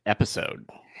 This episode,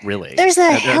 really. There's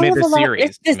a hell of a lot.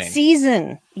 It's the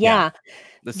season,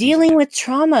 dealing with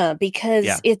trauma,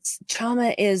 because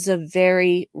trauma is a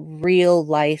very real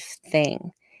life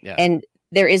thing, and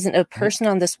there isn't a person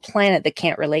on this planet that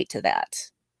can't relate to that,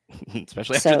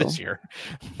 especially after this year.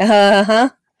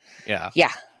 So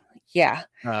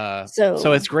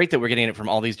it's great that we're getting it from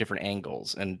all these different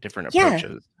angles and different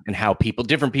approaches, and how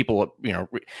different people, you know,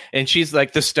 and she's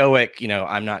like the stoic, you know,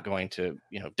 I'm not going to,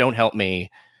 you know, don't help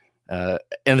me. And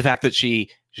the fact that she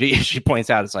points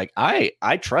out, it's like,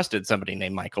 I trusted somebody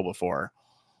named Michael before,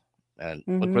 and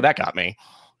look where that got me.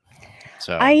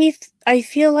 So I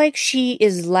feel like she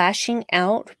is lashing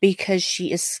out because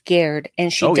she is scared,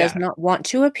 and she does not want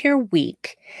to appear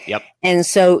weak. Yep. And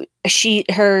so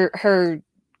her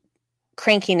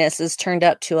crankiness is turned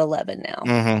up to 11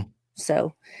 now.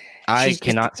 So I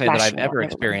cannot say that I've ever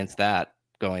experienced that,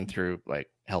 going through like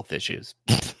health issues.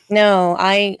 No,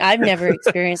 I've never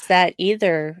experienced that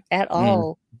either at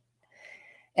all.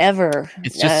 Ever.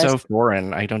 It's just so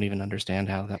foreign. I don't even understand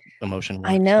how that emotion works.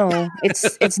 I know.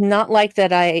 It's not like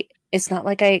that. It's not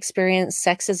like I experience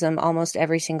sexism almost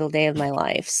every single day of my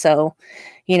life. So,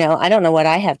 you know, I don't know what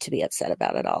I have to be upset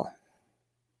about at all.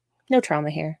 No trauma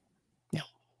here. No.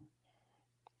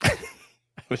 I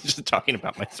was just talking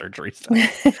about my surgery stuff.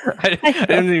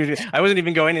 I wasn't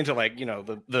even going into, like, you know,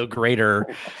 the greater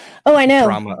I know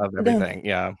trauma of everything.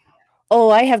 Yeah. Oh,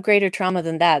 I have greater trauma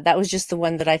than that. That was just the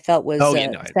one that I felt was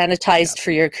sanitized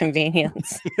for your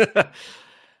convenience.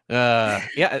 I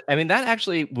mean, that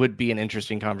actually would be an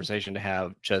interesting conversation to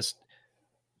have, just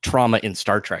trauma in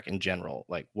Star Trek in general.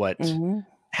 Like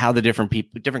how the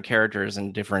different characters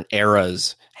and different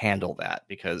eras handle that.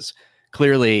 Because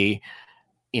clearly,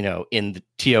 you know, in the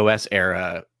TOS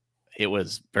era, it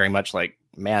was very much like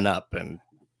man up and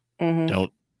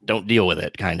don't deal with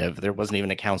it, kind of. There wasn't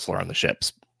even a counselor on the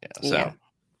ships.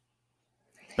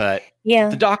 But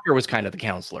the doctor was kind of the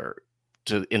counselor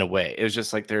in a way. It was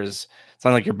just like it's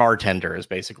not like your bartender is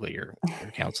basically your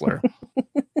counselor.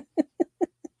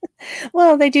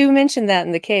 Well, they do mention that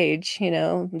in the cage, you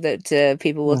know, that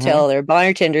people will tell their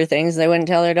bartender things they wouldn't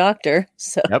tell their doctor.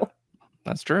 So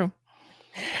that's true.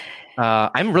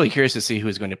 I'm really curious to see who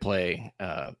is going to play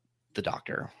the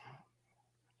doctor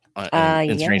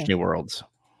in Strange New Worlds.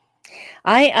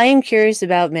 I am curious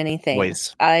about many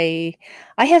things. I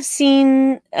have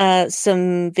seen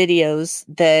some videos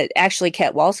that actually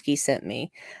Kat Walski sent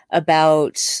me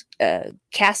about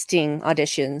casting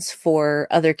auditions for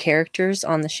other characters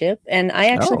on the ship, and I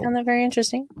actually found that very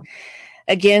interesting.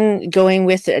 Again, going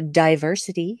with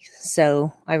diversity,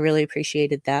 so I really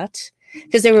appreciated that,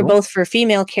 because they were both for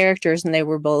female characters and they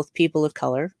were both people of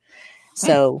color.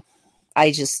 So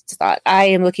I just thought, I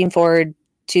am looking forward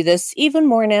to this even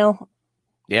more now.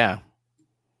 Yeah.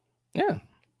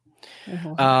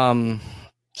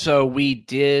 So we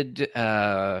did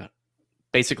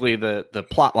basically the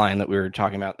plot line that we were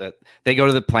talking about, that they go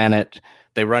to the planet,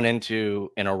 they run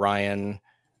into an Orion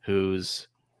who's,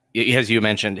 as you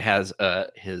mentioned, has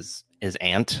his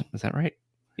aunt. Is that right?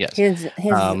 Yes. His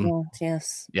aunt,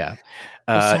 yes. Yeah.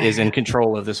 Is in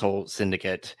control of this whole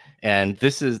syndicate. And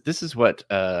this is what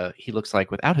he looks like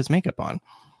without his makeup on.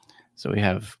 So we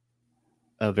have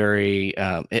a very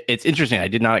it's interesting. I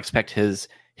did not expect his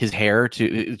hair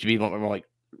to be more like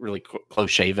really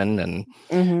close shaven, and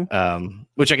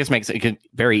which I guess makes it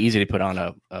very easy to put on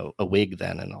a wig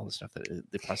then, and all the stuff,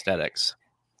 the prosthetics.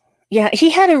 Yeah, he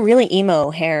had a really emo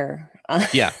hair.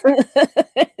 Yeah.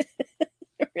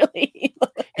 Really emo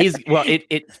hair.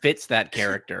 It fits that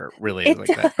character really. It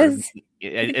like does.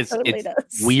 It's totally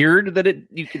does. Weird that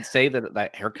you could say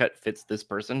that haircut fits this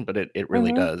person, but it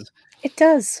really does. It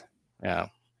does. Yeah.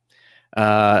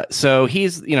 So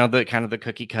he's, you know, the kind of the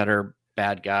cookie cutter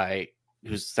bad guy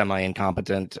who's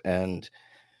semi-incompetent and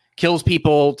kills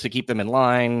people to keep them in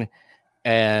line.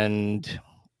 And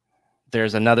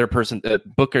there's another person,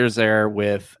 Booker's there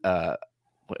with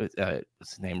what's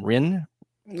his name? Rin,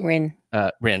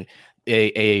 a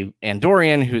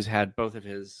Andorian who's had both of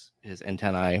his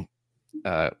antennae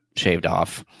shaved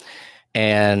off,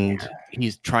 and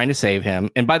he's trying to save him.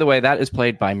 And by the way, that is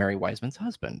played by Mary Wiseman's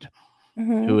husband,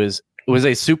 who was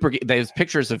a super. There's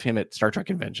pictures of him at Star Trek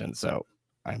convention, so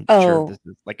I'm sure this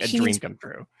is like a dream come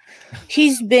true.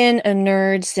 He's been a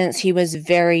nerd since he was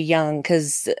very young,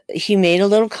 because he made a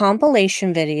little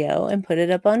compilation video and put it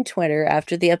up on Twitter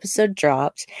after the episode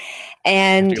dropped.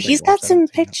 And he's got some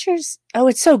pictures. Oh,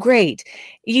 it's so great.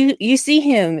 You see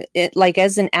him like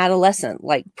as an adolescent,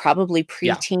 like probably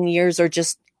pre-teen years or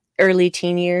just early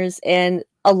teen years. And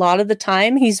a lot of the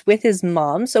time he's with his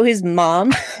mom. So his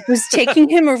mom was taking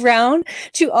him around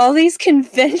to all these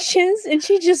conventions, and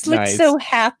she just looked so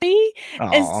happy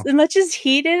as much as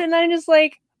he did. And I'm just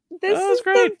like, this is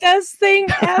great. The best thing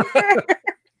ever.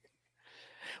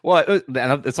 Well,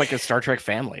 it's like a Star Trek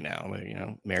family now, you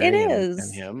know, Mary and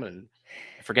him, and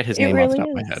I forget his name off the top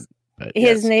of my head. But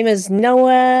his name is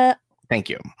Noah. Thank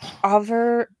you.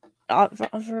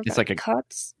 It's like a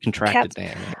contracted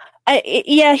name.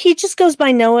 He just goes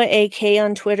by Noah AK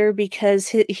on Twitter because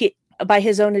he by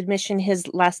his own admission, his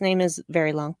last name is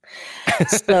very long.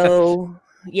 So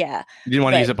yeah, you didn't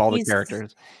want to use up all the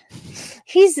characters.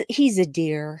 He's a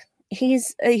dear.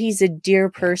 He's a dear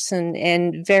person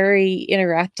and very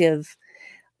interactive.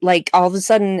 Like all of a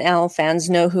sudden, now fans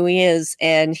know who he is,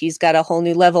 and he's got a whole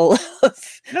new level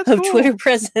of Twitter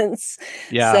presence.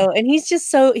 Yeah. So, and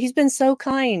he's been so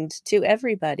kind to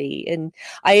everybody, and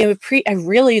I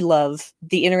really love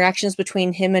the interactions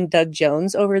between him and Doug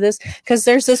Jones over this, because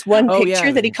there's this one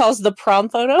picture that he calls the prom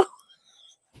photo.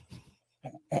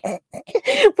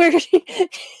 Where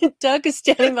Doug is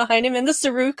standing behind him in the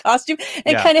Saru costume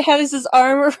and kind of has his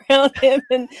arm around him,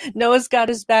 and Noah's got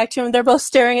his back to him. They're both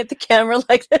staring at the camera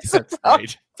like this. That's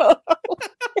great. Photo.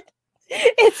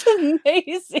 It's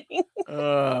amazing.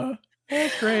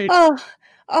 That's great.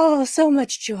 Oh, so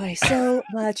much joy,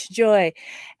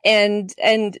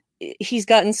 and he's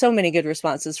gotten so many good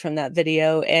responses from that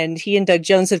video, and he and Doug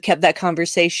Jones have kept that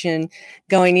conversation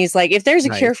going. He's like, if there's a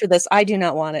cure for this, I do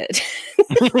not want it.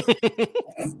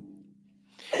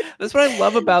 That's what I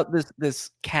love about this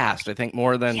cast. I think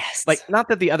more than like, not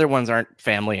that the other ones aren't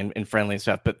family and friendly and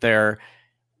stuff, but there's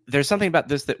something about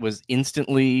this that was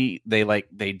instantly they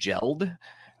gelled,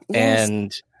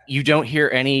 and you don't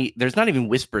hear there's not even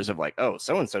whispers of like, oh,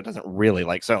 so-and-so doesn't really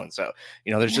like so-and-so.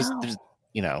 You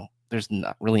know, there's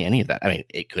not really any of that. I mean,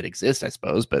 it could exist, I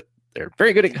suppose, but they're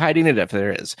very good at hiding it if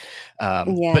there is.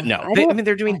 But no,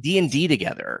 they're doing D&D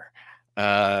together.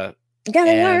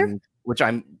 They are. Which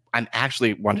I'm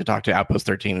actually want to talk to Outpost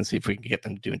 13 and see if we can get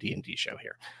them to do a D&D show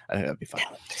here. I think that'd be fun.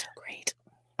 That would be so great.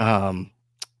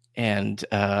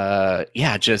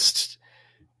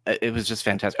 It was just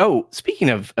fantastic. Oh, speaking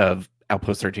of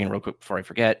Outpost 13, real quick before I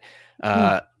forget,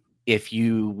 if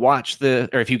you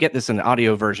if you get this in the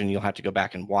audio version, you'll have to go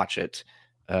back and watch it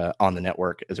on the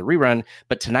network as a rerun.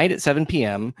 But tonight at 7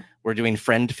 p.m., we're doing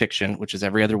Friend Fiction, which is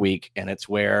every other week, and it's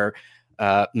where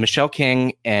Michelle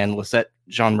King and Lisette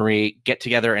Jean-Marie get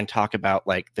together and talk about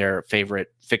like their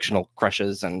favorite fictional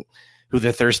crushes and who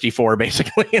they're thirsty for,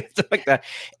 basically, and stuff like that.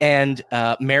 And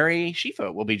Mary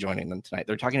Shifa will be joining them tonight.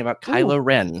 They're talking about Kylo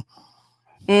Ren.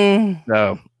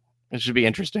 So it should be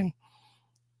interesting.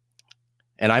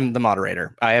 And I'm the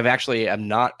moderator. I'm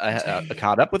not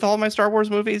caught up with all my Star Wars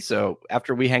movies. So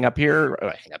after we after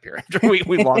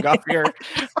we log off here,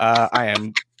 I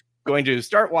am going to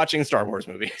start watching Star Wars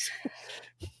movies.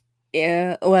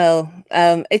 Yeah, well,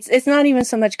 it's not even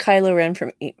so much Kylo Ren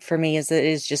for me as it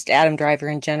is just Adam Driver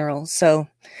in general. So,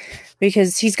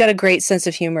 because he's got a great sense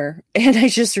of humor, and I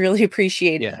just really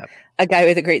appreciate a guy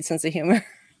with a great sense of humor.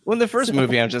 Well, in the first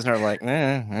movie, I'm just sort of like,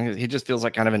 he just feels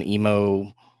like kind of an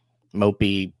emo,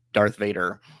 mopey Darth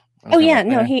Vader.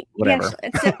 Whatever.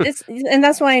 It's and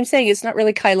that's why I'm saying it's not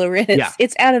really Kylo Ren.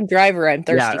 It's Adam Driver. I'm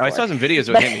thirsty for. I saw some videos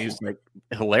of him. He's like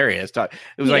hilarious. It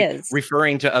was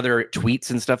referring to other tweets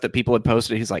and stuff that people had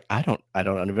posted. He's like, I don't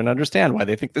even understand why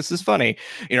they think this is funny,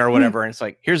 or whatever. And it's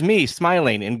like, here's me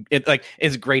smiling, and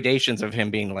it's gradations of him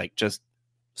being like just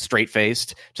straight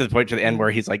faced to the point to the end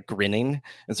where he's like grinning,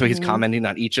 and so he's commenting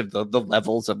on each of the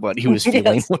levels of what he was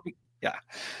feeling.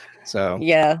 So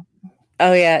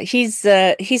Oh yeah, he's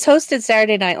hosted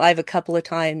Saturday Night Live a couple of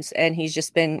times, and he's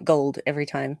just been gold every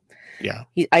time. Yeah,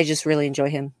 I just really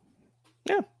enjoy him.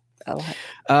 Yeah.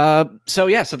 So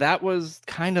that was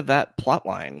kind of that plot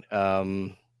line.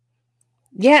 And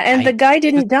the guy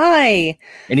didn't die,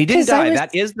 and he didn't die.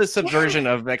 That is the subversion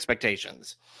of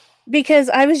expectations. Because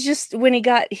I was just when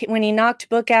he knocked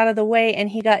Book out of the way and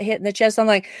he got hit in the chest, I'm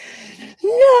like,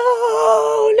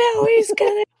 no, now he's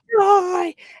gonna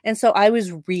die. And so I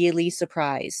was really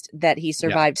surprised that he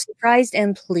survived. Surprised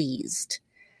and pleased.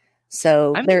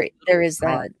 So there is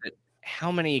that.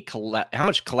 How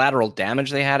much collateral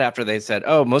damage they had after they said,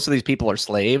 "Oh, most of these people are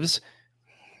slaves,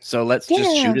 so let's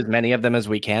just shoot as many of them as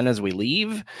we can as we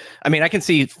leave." I mean, I can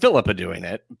see Philippa doing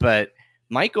it, but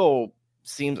Michael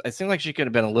seems like she could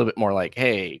have been a little bit more like,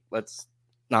 "Hey, let's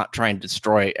not try and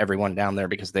destroy everyone down there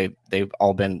because they've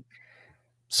all been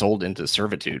sold into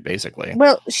servitude, basically."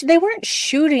 Well, they weren't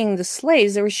shooting the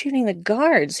slaves; they were shooting the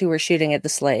guards who were shooting at the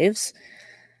slaves.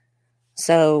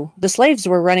 So the slaves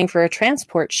were running for a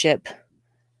transport ship,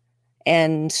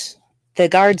 and the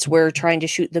guards were trying to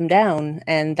shoot them down.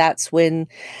 And that's when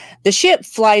the ship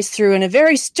flies through in a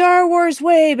very Star Wars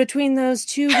way between those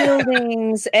two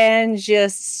buildings and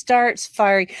just starts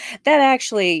firing. That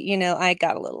actually, I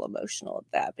got a little emotional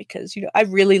at that because, I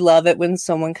really love it when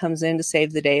someone comes in to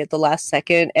save the day at the last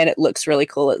second and it looks really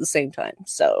cool at the same time.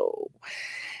 So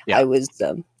yeah.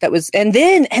 And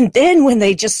then when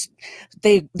they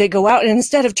they go out and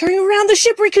instead of turning around, the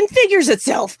ship reconfigures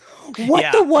itself.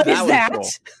 What is that? Cool.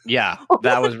 Yeah,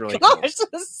 that was really cool. That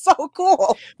was so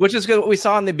cool. Which is good. What we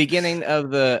saw in the beginning in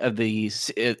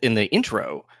the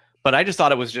intro, but I just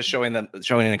thought it was just showing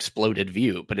an exploded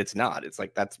view, but it's not. It's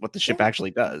like that's what the ship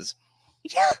actually does.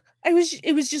 Yeah,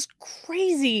 it was just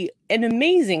crazy and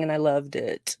amazing, and I loved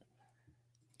it.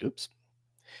 Oops.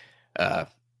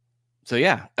 So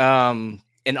yeah,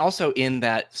 and also in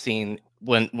that scene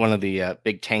when one of the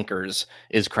big tankers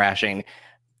is crashing,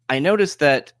 I noticed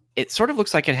that it sort of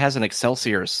looks like it has an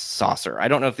Excelsior saucer. I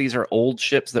don't know if these are old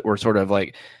ships that were sort of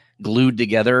like glued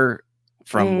together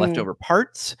from leftover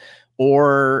parts,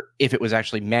 or if it was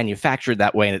actually manufactured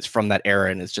that way and it's from that era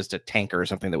and it's just a tanker or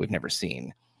something that we've never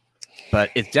seen.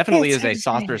 But it definitely is a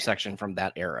saucer section from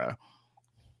that era.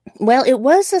 Well, it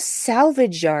was a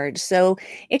salvage yard, so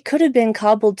it could have been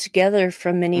cobbled together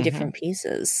from many different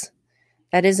pieces.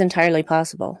 That is entirely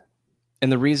possible.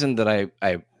 And the reason that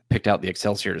I picked out the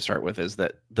Excelsior to start with is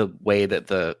that the way that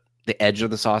the edge of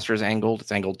the saucer is angled,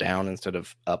 it's angled down instead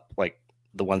of up like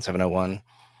the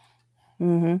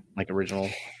 1701, like original.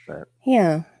 But,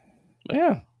 yeah,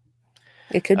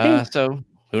 it could be. So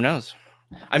who knows?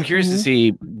 I'm curious to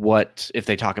see if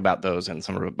they talk about those and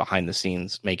some of the behind the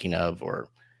scenes making of, or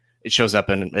it shows up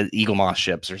in Eaglemoss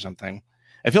ships or something.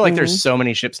 I feel like there's so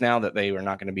many ships now that they are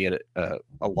not going to be at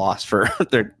a loss for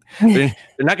they're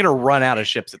not going to run out of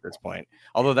ships at this point.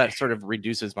 Although that sort of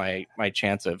reduces my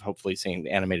chance of hopefully seeing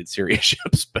animated series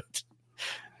ships. But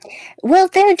well,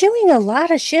 they're doing a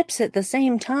lot of ships at the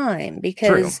same time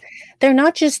because they're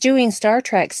not just doing Star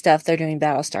Trek stuff; they're doing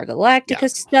Battlestar Galactica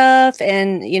stuff,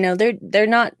 and they're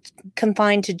not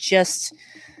confined to just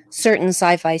certain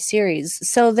sci-fi series.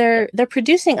 So they're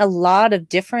producing a lot of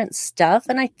different stuff,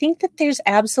 and I think that there's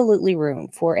absolutely room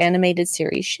for animated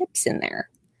series ships in there.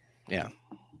 Yeah.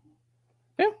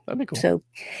 Yeah, that'd be cool. So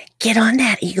get on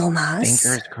that, Eaglemoss.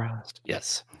 Fingers crossed.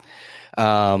 Yes.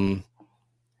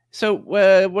 So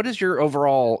what is your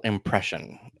overall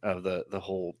impression of the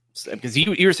whole, because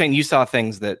you were saying you saw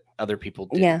things that other people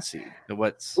didn't see.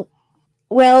 So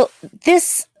well,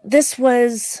 this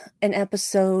was an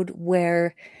episode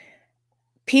where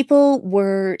people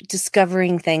were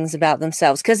discovering things about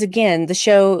themselves. Because again, the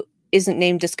show isn't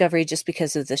named Discovery just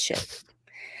because of the ship.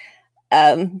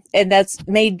 And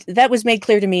that was made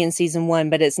clear to me in season 1,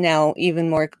 but it's now even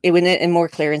more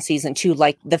clear in season 2.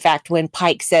 Like the fact when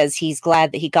Pike says he's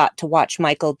glad that he got to watch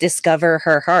Michael discover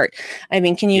her heart. I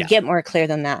mean, can you get more clear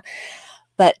than that?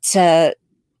 But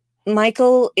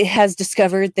Michael has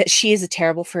discovered that she is a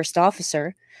terrible first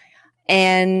officer,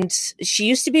 and she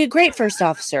used to be a great first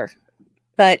officer.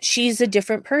 But she's a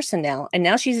different person now, and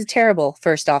now she's a terrible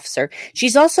first officer.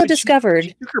 She's also discovered...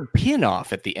 She took her pin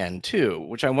off at the end, too,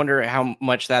 which I wonder how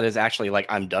much that is actually like,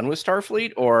 I'm done with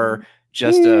Starfleet, or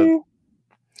just a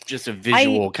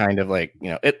visual kind of like,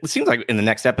 it seems like in the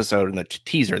next episode, in the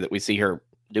teaser, that we see her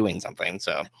doing something,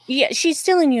 so... Yeah, she's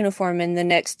still in uniform in the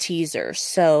next teaser,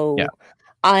 so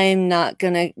I'm not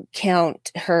going to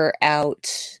count her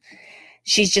out.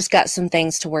 She's just got some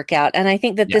things to work out, and I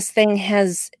think that this thing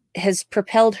has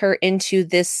propelled her into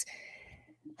this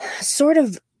sort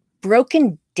of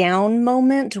broken down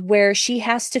moment where she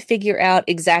has to figure out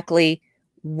exactly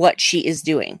what she is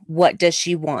doing. What does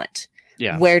she want?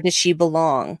 Yeah. Where does she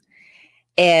belong?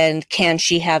 And can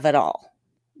she have it all?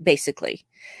 Basically.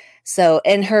 So,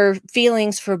 and her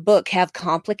feelings for Book have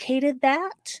complicated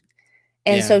that.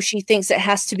 And so she thinks it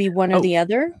has to be one or the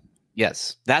other.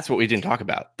 Yes. That's what we didn't talk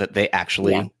about, that they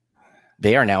actually...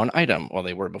 They are now an item. Well,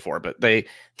 they were before, but they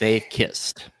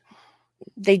kissed.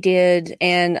 They did,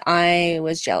 and I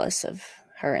was jealous of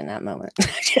her in that moment.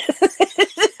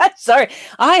 Sorry,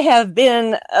 I have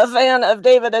been a fan of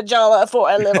David Ajala for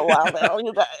a little while now,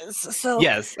 you guys. So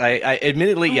yes, I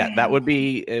admittedly, that would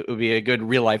be a good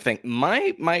real life thing.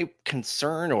 My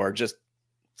concern or just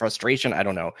frustration, I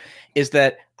don't know, is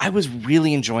that I was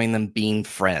really enjoying them being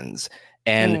friends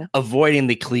and avoiding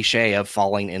the cliche of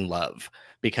falling in love,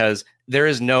 because there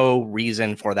is no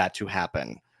reason for that to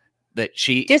happen. That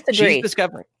she's discovering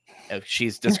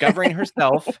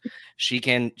herself. She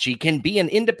can be an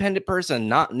independent person,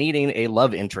 not needing a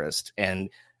love interest. And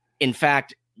in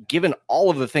fact, given all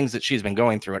of the things that she's been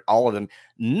going through and all of them,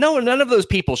 none of those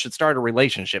people should start a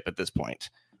relationship at this point,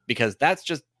 because that's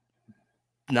just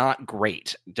not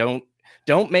great. Don't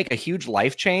make a huge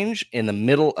life change in the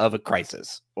middle of a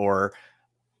crisis or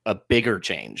a bigger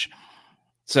change.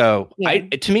 So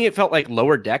to me, it felt like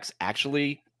Lower Decks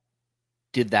actually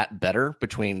did that better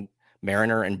between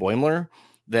Mariner and Boimler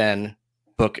than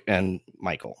Book and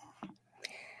Michael.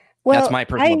 Well, that's my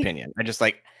personal opinion.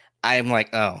 I'm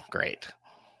like, oh, great.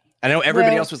 I know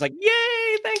everybody else was like,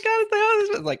 yay, thank God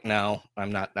it's like, no,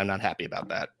 I'm not happy about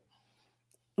that.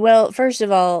 Well, first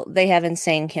of all, they have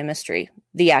insane chemistry.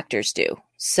 The actors do.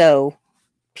 So,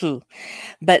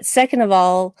 but second of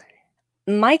all,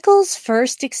 Michael's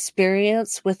first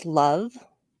experience with love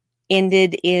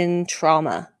ended in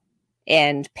trauma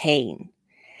and pain.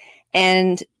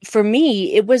 And for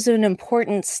me, it was an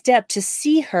important step to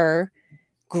see her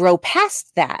grow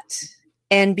past that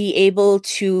and be able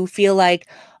to feel like,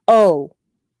 oh,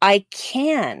 I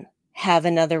can have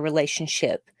another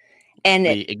relationship. And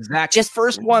the exact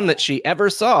first one that she ever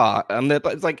saw.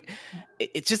 It's like,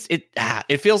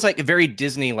 it feels like very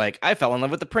Disney, like I fell in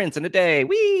love with the prince in a day.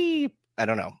 Whee! I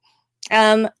don't know.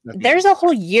 There's a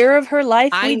whole year of her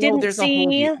life we didn't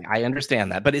see. I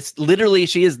understand that, but it's literally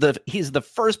he's the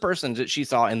first person that she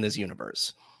saw in this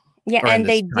universe. Yeah, and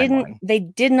they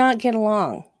did not get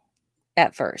along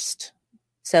at first.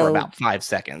 So for about 5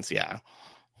 seconds, yeah.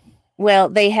 Well,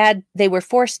 they were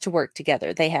forced to work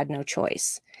together. They had no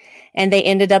choice. And they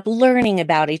ended up learning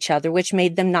about each other, which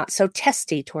made them not so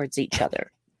testy towards each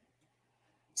other.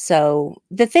 So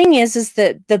the thing is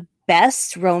that the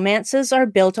best romances are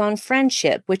built on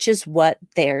friendship, which is what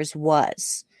theirs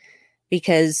was.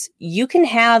 Because you can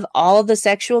have all the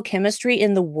sexual chemistry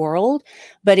in the world,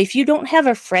 but if you don't have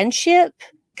a friendship,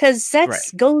 because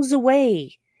sex goes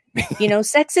away.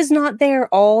 Sex is not there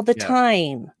all the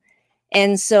time.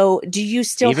 And so do you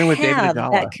still have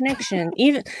that connection?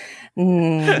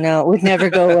 No, it would never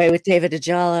go away with David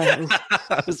Ajala.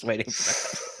 I was waiting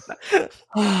for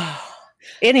that.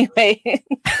 Anyway.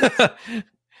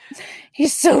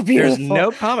 He's so beautiful. There's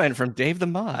no comment from Dave the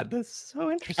Mod. That's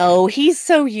so interesting. Oh, he's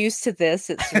so used to this.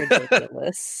 It's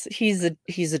ridiculous.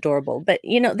 He's adorable. But,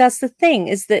 that's the thing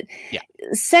is that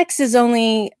sex is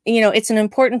only, it's an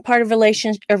important part of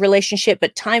a relationship,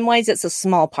 but time-wise, it's a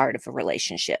small part of a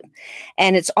relationship.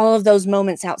 And it's all of those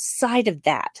moments outside of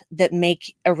that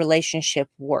make a relationship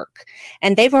work.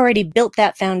 And they've already built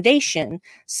that foundation.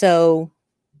 So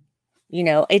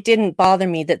it didn't bother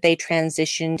me that they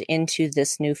transitioned into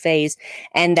this new phase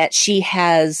and that she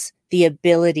has the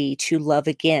ability to love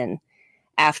again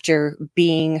after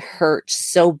being hurt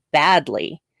so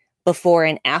badly before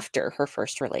and after her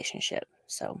first relationship.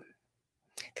 So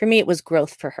for me, it was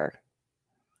growth for her.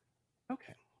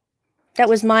 Okay.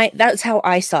 That's how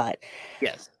I saw it.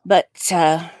 Yes. But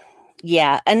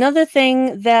another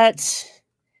thing that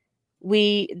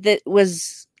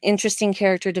was interesting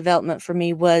character development for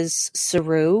me was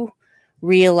Saru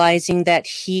realizing that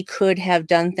he could have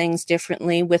done things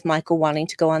differently with Michael wanting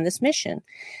to go on this mission,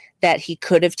 that he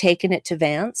could have taken it to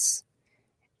Vance,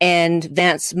 and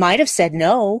Vance might have said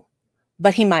no,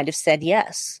 but he might have said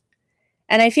yes.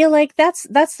 And I feel like that's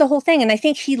the whole thing. And I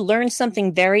think he learned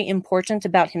something very important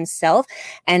about himself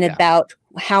and about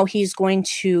how he's going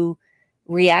to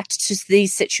react to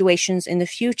these situations in the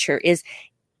future is,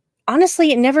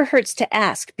 honestly, it never hurts to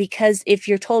ask, because if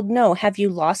you're told no, have you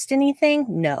lost anything?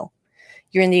 No.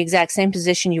 You're in the exact same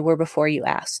position you were before you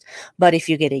asked. But if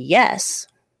you get a yes,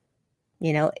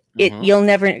 you'll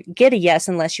never get a yes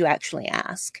unless you actually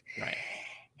ask. Right.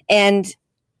 And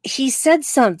he said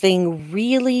something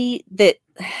really that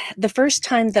the first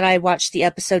time that I watched the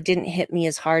episode didn't hit me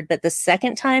as hard, but the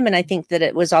second time, and I think that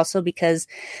it was also because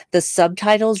the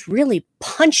subtitles really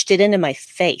punched it into my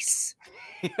face.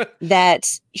 That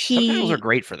subtitles are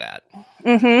great for that.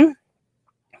 Mm-hmm.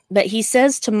 But he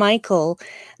says to Michael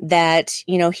that,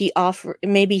 he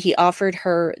offered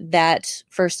her that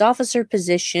first officer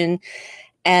position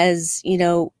as,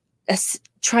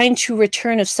 trying to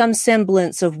return of some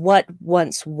semblance of what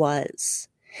once was.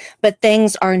 But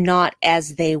things are not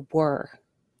as they were.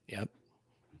 Yep.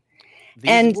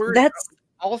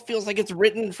 all feels like it's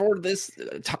written for this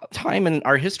time in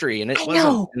our history, and it wasn't.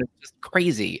 Know. And it's just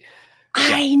crazy.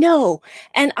 I know.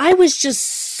 And I was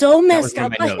just so messed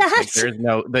up by that. Like, there's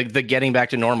no the getting back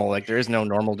to normal. Like there is no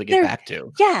normal to get back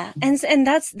to. Yeah. And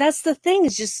that's the thing,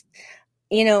 is just,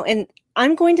 and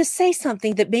I'm going to say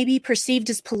something that may be perceived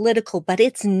as political, but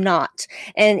it's not.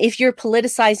 And if you're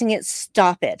politicizing it,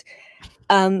 stop it.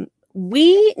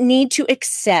 We need to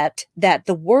accept that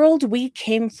the world we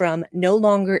came from no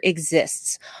longer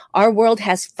exists. Our world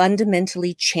has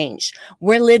fundamentally changed.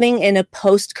 We're living in a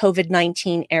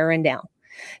post-COVID-19 era now.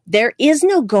 There is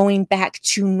no going back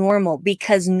to normal,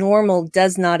 because normal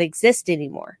does not exist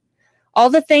anymore. All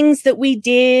the things that we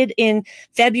did in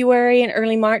February and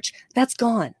early March, that's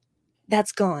gone.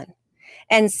 That's gone.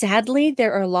 And sadly,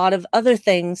 there are a lot of other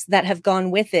things that have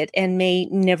gone with it and may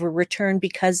never return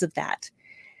because of that.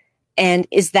 And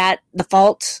is that the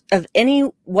fault of any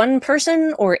one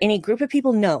person or any group of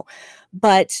people? No.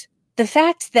 But the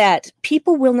fact that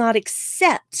people will not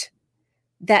accept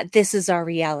that this is our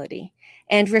reality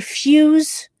and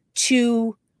refuse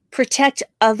to protect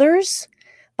others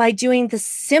by doing the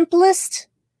simplest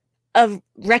of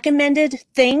recommended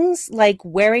things like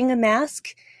wearing a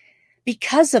mask,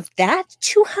 because of that,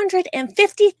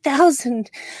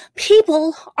 250,000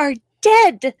 people are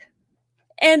dead.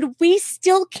 And we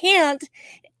still can't,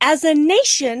 as a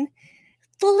nation,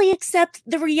 fully accept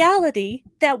the reality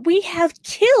that we have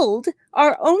killed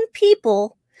our own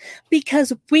people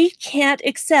because we can't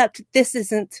accept this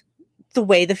isn't the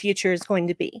way the future is going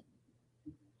to be.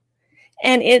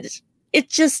 And it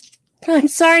just, I'm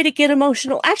sorry to get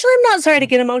emotional. Actually, I'm not sorry to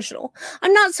get emotional.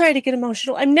 I'm not sorry to get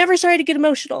emotional. I'm never sorry to get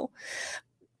emotional.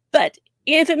 But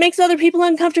if it makes other people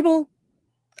uncomfortable,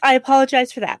 I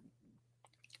apologize for that.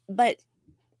 But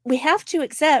we have to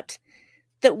accept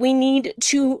that we need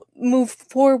to move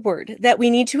forward, that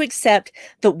we need to accept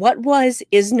that what was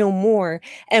is no more,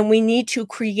 and we need to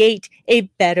create a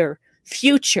better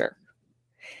future.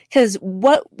 Because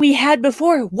what we had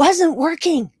before wasn't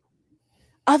working.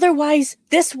 Otherwise,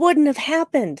 this wouldn't have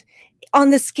happened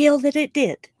on the scale that it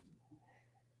did.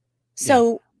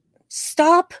 So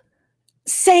stop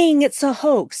saying it's a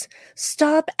hoax.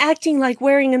 Stop acting like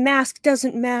wearing a mask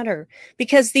doesn't matter,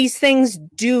 because these things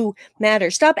do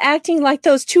matter. Stop acting like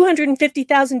those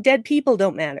 250,000 dead people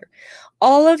don't matter.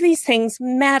 All of these things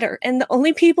matter. And the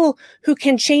only people who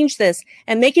can change this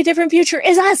and make a different future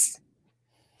is us.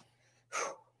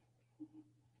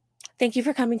 Thank you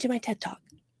for coming to my TED Talk.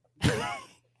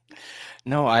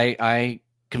 No, I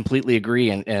completely agree.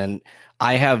 And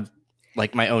I have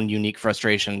like my own unique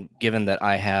frustration, given that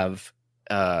I had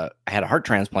a heart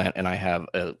transplant and I have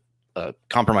a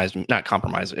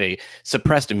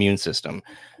suppressed immune system.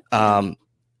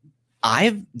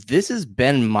 This has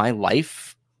been my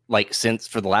life, like since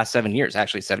for the last 7 years,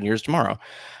 actually 7 years tomorrow.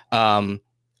 When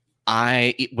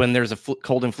there's a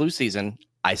cold and flu season,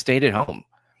 I stayed at home.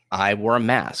 I wore a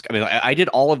mask. I mean, I did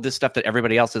all of this stuff that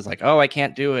everybody else is like, oh, I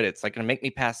can't do it. It's like going to make me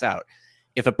pass out.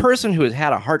 If a person who has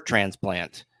had a heart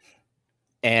transplant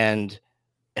and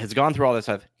has gone through all this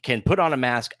stuff can put on a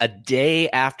mask a day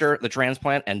after the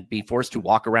transplant and be forced to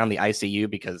walk around the ICU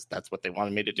because that's what they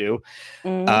wanted me to do,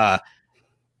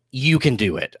 you can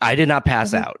do it. I did not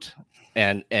pass out.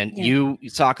 And you,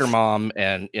 soccer mom,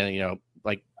 and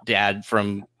like dad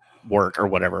from work or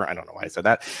whatever, I don't know why I said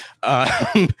that,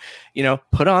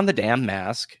 put on the damn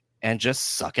mask and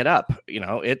just suck it up.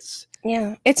 It's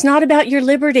not about your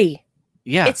liberty.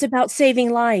 Yeah, it's about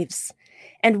saving lives.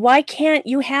 And why can't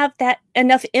you have that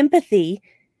enough empathy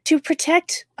to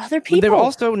protect other people? They're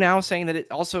also now saying that it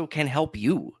also can help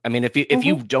you. I mean, if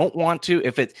you don't want to,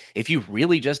 if you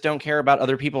really just don't care about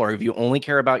other people, or if you only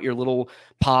care about your little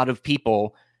pod of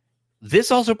people, this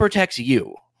also protects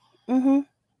you.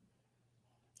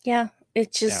 Yeah,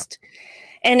 it just,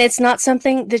 and it's not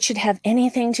something that should have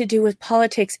anything to do with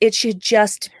politics. It should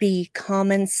just be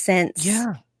common sense.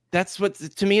 Yeah, that's what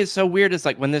to me is so weird. Is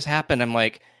like when this happened, I'm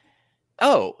like,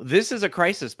 oh, this is a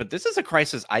crisis, but this is a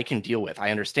crisis I can deal with.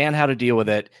 I understand how to deal with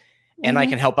it, and I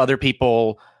can help other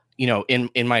people,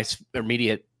 in my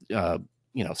immediate,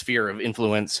 sphere of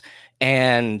influence.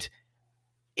 And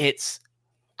I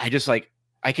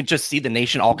could just see the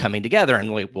nation all coming together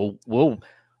and like, we'll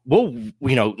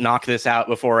knock this out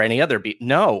before any other beat.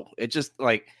 No, it just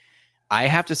like, I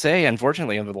have to say,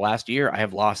 unfortunately, over the last year, I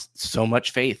have lost so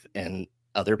much faith in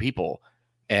other people.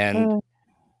 And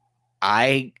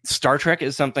Star Trek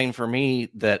is something for me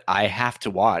that I have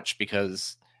to watch,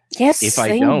 because if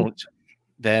I don't,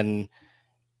 then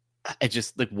I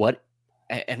just like what,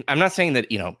 and I'm not saying that,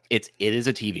 it is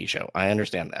a TV show. I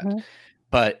understand that,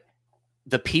 but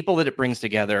the people that it brings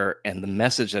together and the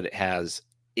message that it has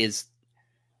is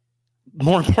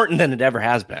more important than it ever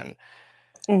has been.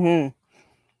 Mm-hmm.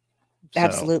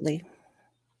 Absolutely.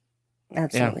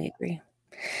 Absolutely agree.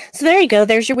 So there you go.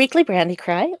 There's your weekly Brandy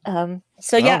cry. I'm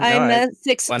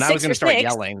 6. When I was going to start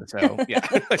yelling, so yeah,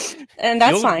 and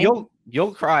that's fine.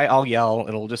 You'll cry. I'll yell.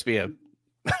 It'll just be a.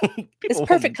 It's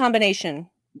perfect combination.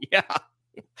 Yeah.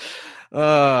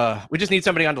 We just need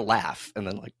somebody on to laugh, and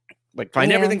then like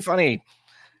find everything funny.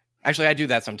 Actually, I do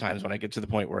that sometimes when I get to the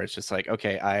point where it's just like,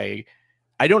 okay,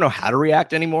 I don't know how to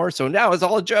react anymore, so now it's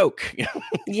all a joke.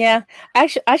 Yeah,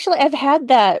 actually, I've had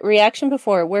that reaction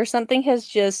before where something has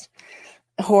just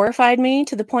horrified me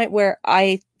to the point where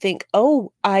I think, and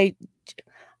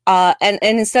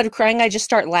instead of crying, I just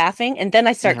start laughing, and then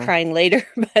I start crying later.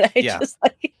 But I just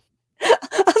like,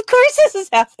 of course this is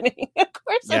happening. Of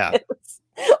course it is.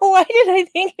 Why did I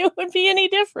think it would be any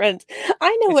different?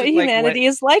 I know what humanity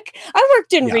is like. I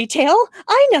worked in retail.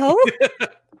 I know.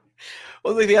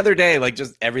 Well, like the other day, like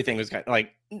just everything was kind of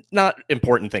like not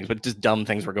important things, but just dumb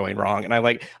things were going wrong. And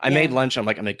I made lunch. I'm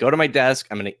like, I'm going to go to my desk.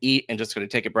 I'm going to eat and just going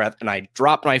to take a breath. And I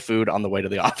dropped my food on the way to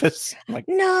the office. I'm like,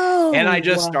 no. And I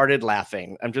just started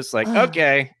laughing. I'm just like,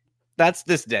 okay, that's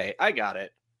this day. I got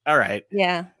it. All right.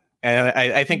 Yeah. And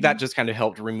I think that just kind of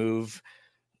helped remove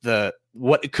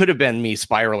what it could have been me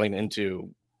spiraling into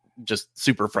just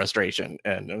super frustration.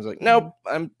 And I was like, nope,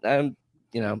 I'm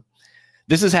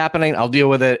this is happening. I'll deal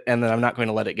with it. And then I'm not going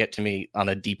to let it get to me on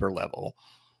a deeper level,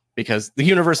 because the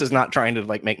universe is not trying to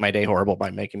like make my day horrible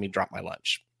by making me drop my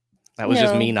lunch. That was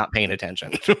just me not paying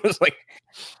attention. It was like,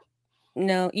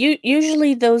 no,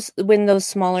 usually when those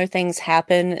smaller things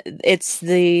happen, it's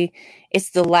the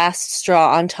last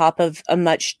straw on top of a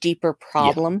much deeper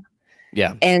problem.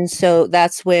 Yeah. And so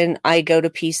that's when I go to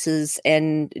pieces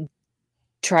and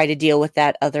try to deal with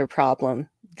that other problem.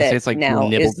 That it's like now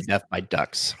nibbled to death by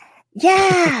ducks.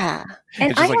 Yeah.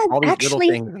 And I have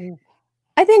actually,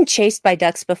 I've been chased by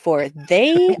ducks before.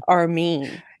 They are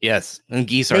mean. Yes. And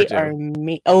geese are too. They are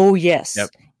mean. Oh, yes.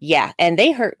 Yep. Yeah. And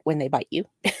they hurt when they bite you.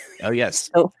 Oh,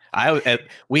 yes.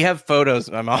 We have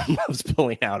photos my mom loves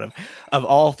pulling out of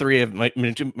all three of my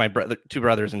two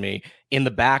brothers and me in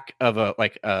the back of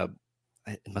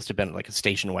it must have been like a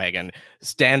station wagon,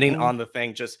 standing on the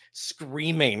thing, just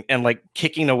screaming and like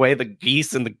kicking away the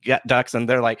geese and the ducks. And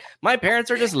they're like, my parents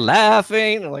are just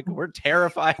laughing. And, like, we're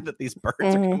terrified that these birds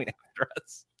are coming after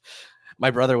us.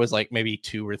 My brother was like maybe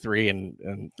 2 or 3,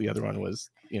 and the other one was,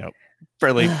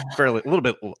 fairly a little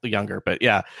bit younger. But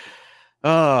yeah,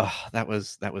 that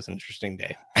was an interesting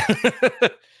day.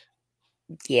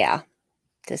 Yeah,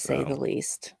 to say the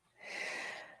least.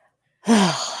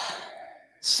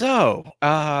 So,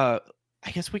 I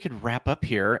guess we could wrap up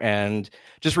here and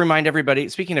just remind everybody,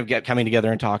 speaking of coming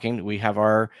together and talking, we have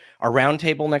our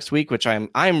roundtable next week, which I'm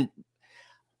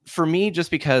for me, just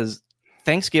because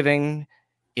Thanksgiving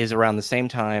is around the same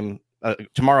time.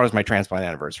 Tomorrow is my transplant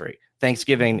anniversary.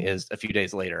 Thanksgiving is a few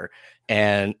days later.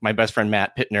 And my best friend,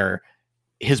 Matt Pittner,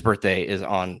 his birthday is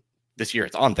on this year.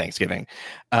 It's on Thanksgiving.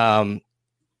 And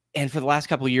for the last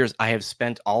couple of years, I have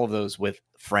spent all of those with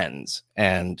friends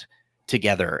and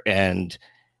together, and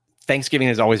Thanksgiving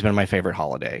has always been my favorite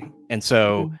holiday. And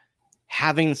so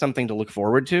having something to look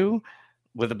forward to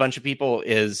with a bunch of people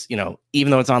is,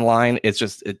 even though it's online, it's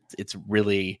just, it's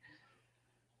really,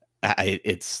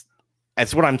 it's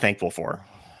what I'm thankful for.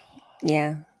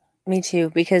 Yeah, me too.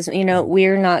 Because,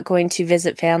 we're not going to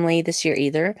visit family this year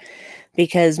either,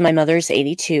 because my mother's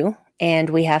 82 and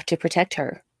we have to protect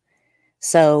her.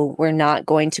 So we're not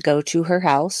going to go to her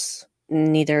house.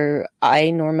 Neither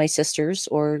I nor my sisters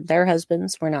or their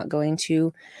husbands were not going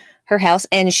to her house.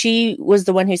 And she was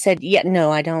the one who said, yeah,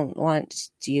 no, I don't want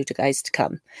you guys to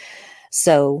come.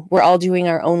 So we're all doing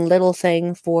our own little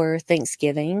thing for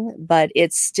Thanksgiving, but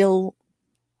it's still,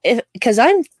 because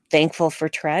I'm thankful for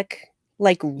Trek,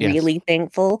 really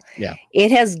thankful. Yeah. It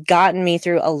has gotten me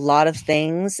through a lot of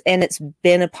things, and it's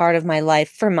been a part of my life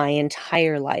for my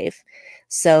entire life.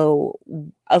 So,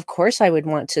 of course, I would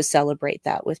want to celebrate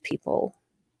that with people.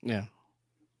 Yeah.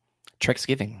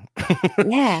 Treksgiving.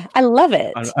 Yeah, I love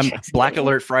it. Black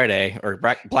Alert Friday, or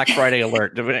Black Friday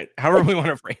Alert, however we want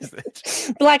to phrase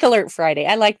it. Black Alert Friday.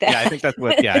 I like that. Yeah, I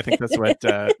think that's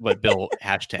what Bill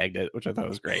hashtagged it, which I thought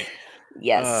was great.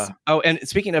 Yes. And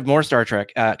speaking of more Star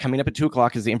Trek, coming up at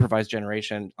 2:00 is the Improvised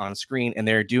Generation on screen, and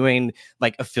they're doing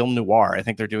like a film noir. I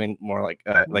think they're doing more like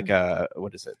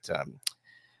what is it?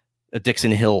 A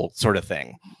Dixon Hill sort of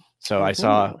thing. So I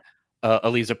saw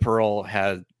Eliza Pearl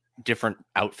had different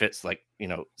outfits, like,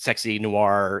 sexy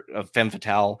noir, femme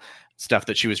fatale stuff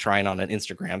that she was trying on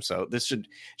Instagram. So this should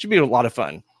be a lot of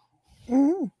fun.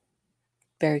 Mm-hmm.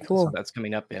 Very cool. So that's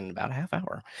coming up in about a half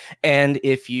hour. And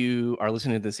if you are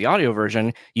listening to this, the audio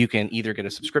version, you can either get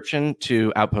a subscription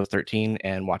to Outpost 13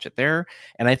 and watch it there.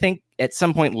 And I think at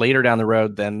some point later down the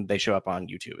road, then they show up on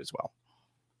YouTube as well.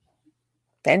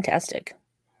 Fantastic.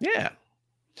 Yeah.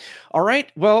 All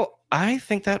right. Well, I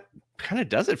think that kind of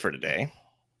does it for today.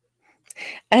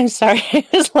 I'm sorry. I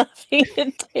was laughing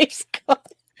at Dave's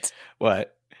comment.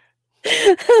 What?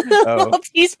 The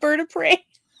Maltese bird of prey.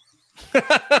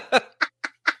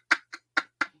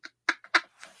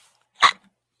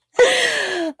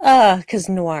 Because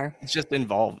noir. It's just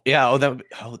involved. Yeah.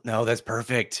 Oh no, that's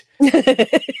perfect.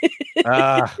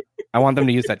 I want them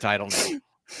to use that title now.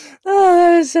 Oh,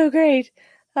 that was so great.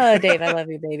 Oh, Dave, I love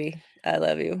you, baby. I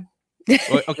love you.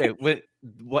 Well, okay.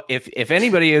 What if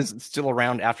anybody is still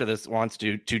around after this wants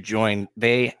to join?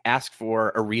 They ask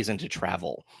for a reason to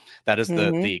travel. That is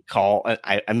the call.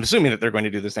 I'm assuming that they're going to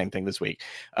do the same thing this week.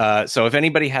 So if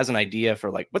anybody has an idea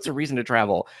for like what's a reason to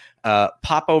travel,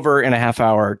 pop over in a half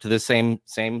hour to the same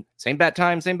bat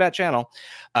time, same bat channel,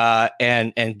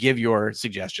 and give your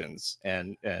suggestions,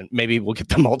 and maybe we'll get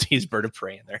the Maltese bird of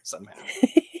prey in there somehow.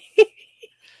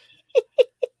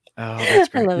 Oh, that's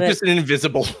great. I love it. Just an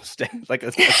invisible stand, like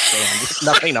a stand, just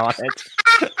nothing on it.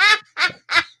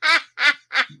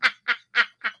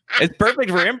 It's perfect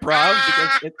for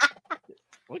improv because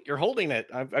look, you're holding it.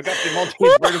 I've got the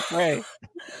Maltese bird of prey.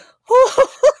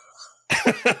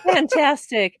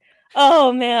 Fantastic.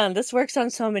 Oh man, this works on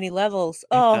so many levels.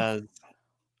 Oh,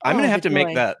 I'm gonna have to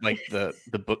make that like the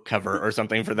book cover or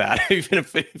something for that, even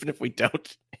if we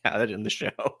don't have it in the show.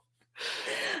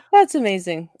 That's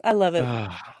amazing. I love it.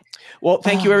 Well,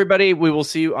 thank you, everybody. We will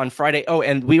see you on Friday. Oh,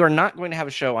 and we are not going to have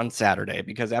a show on Saturday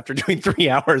because after doing 3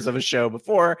 hours of a show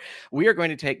before, we are going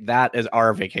to take that as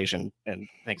our vacation and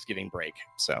Thanksgiving break.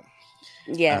 So,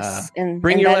 yes,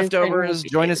 bring your leftovers.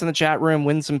 Join us in the chat room.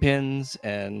 Win some pins,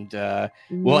 and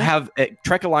we'll have at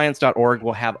trekalliance.org.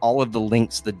 We'll have all of the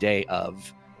links the day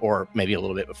of, or maybe a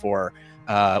little bit before.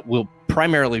 We'll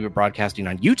primarily be broadcasting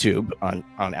on YouTube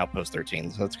on Outpost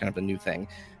 13, so that's kind of a new thing,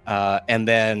 and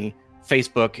then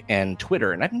Facebook and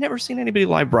Twitter. And I've never seen anybody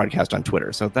live broadcast on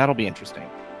Twitter, so that'll be interesting.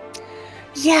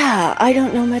 Yeah, I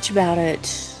don't know much about it.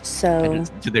 So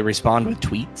do they respond with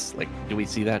tweets? Like, do we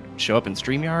see that show up in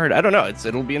StreamYard? I don't know.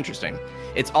 It'll be interesting.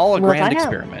 It's all a grand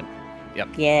experiment. Yep.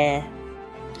 Yeah.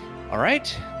 All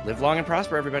right. Live long and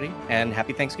prosper, everybody, and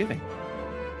happy Thanksgiving.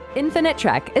 Infinite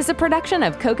Trek is a production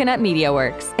of Coconut Media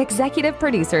Works. Executive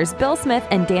producers Bill Smith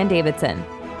and Dan Davidson.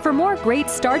 For more great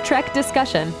Star Trek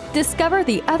discussion, discover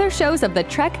the other shows of the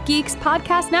Trek Geeks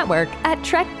Podcast Network at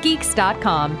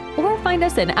trekgeeks.com or find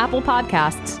us in Apple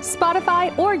Podcasts,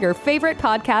 Spotify, or your favorite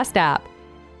podcast app.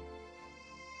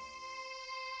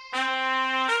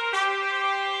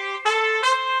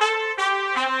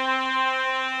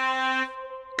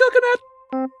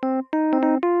 Coconut!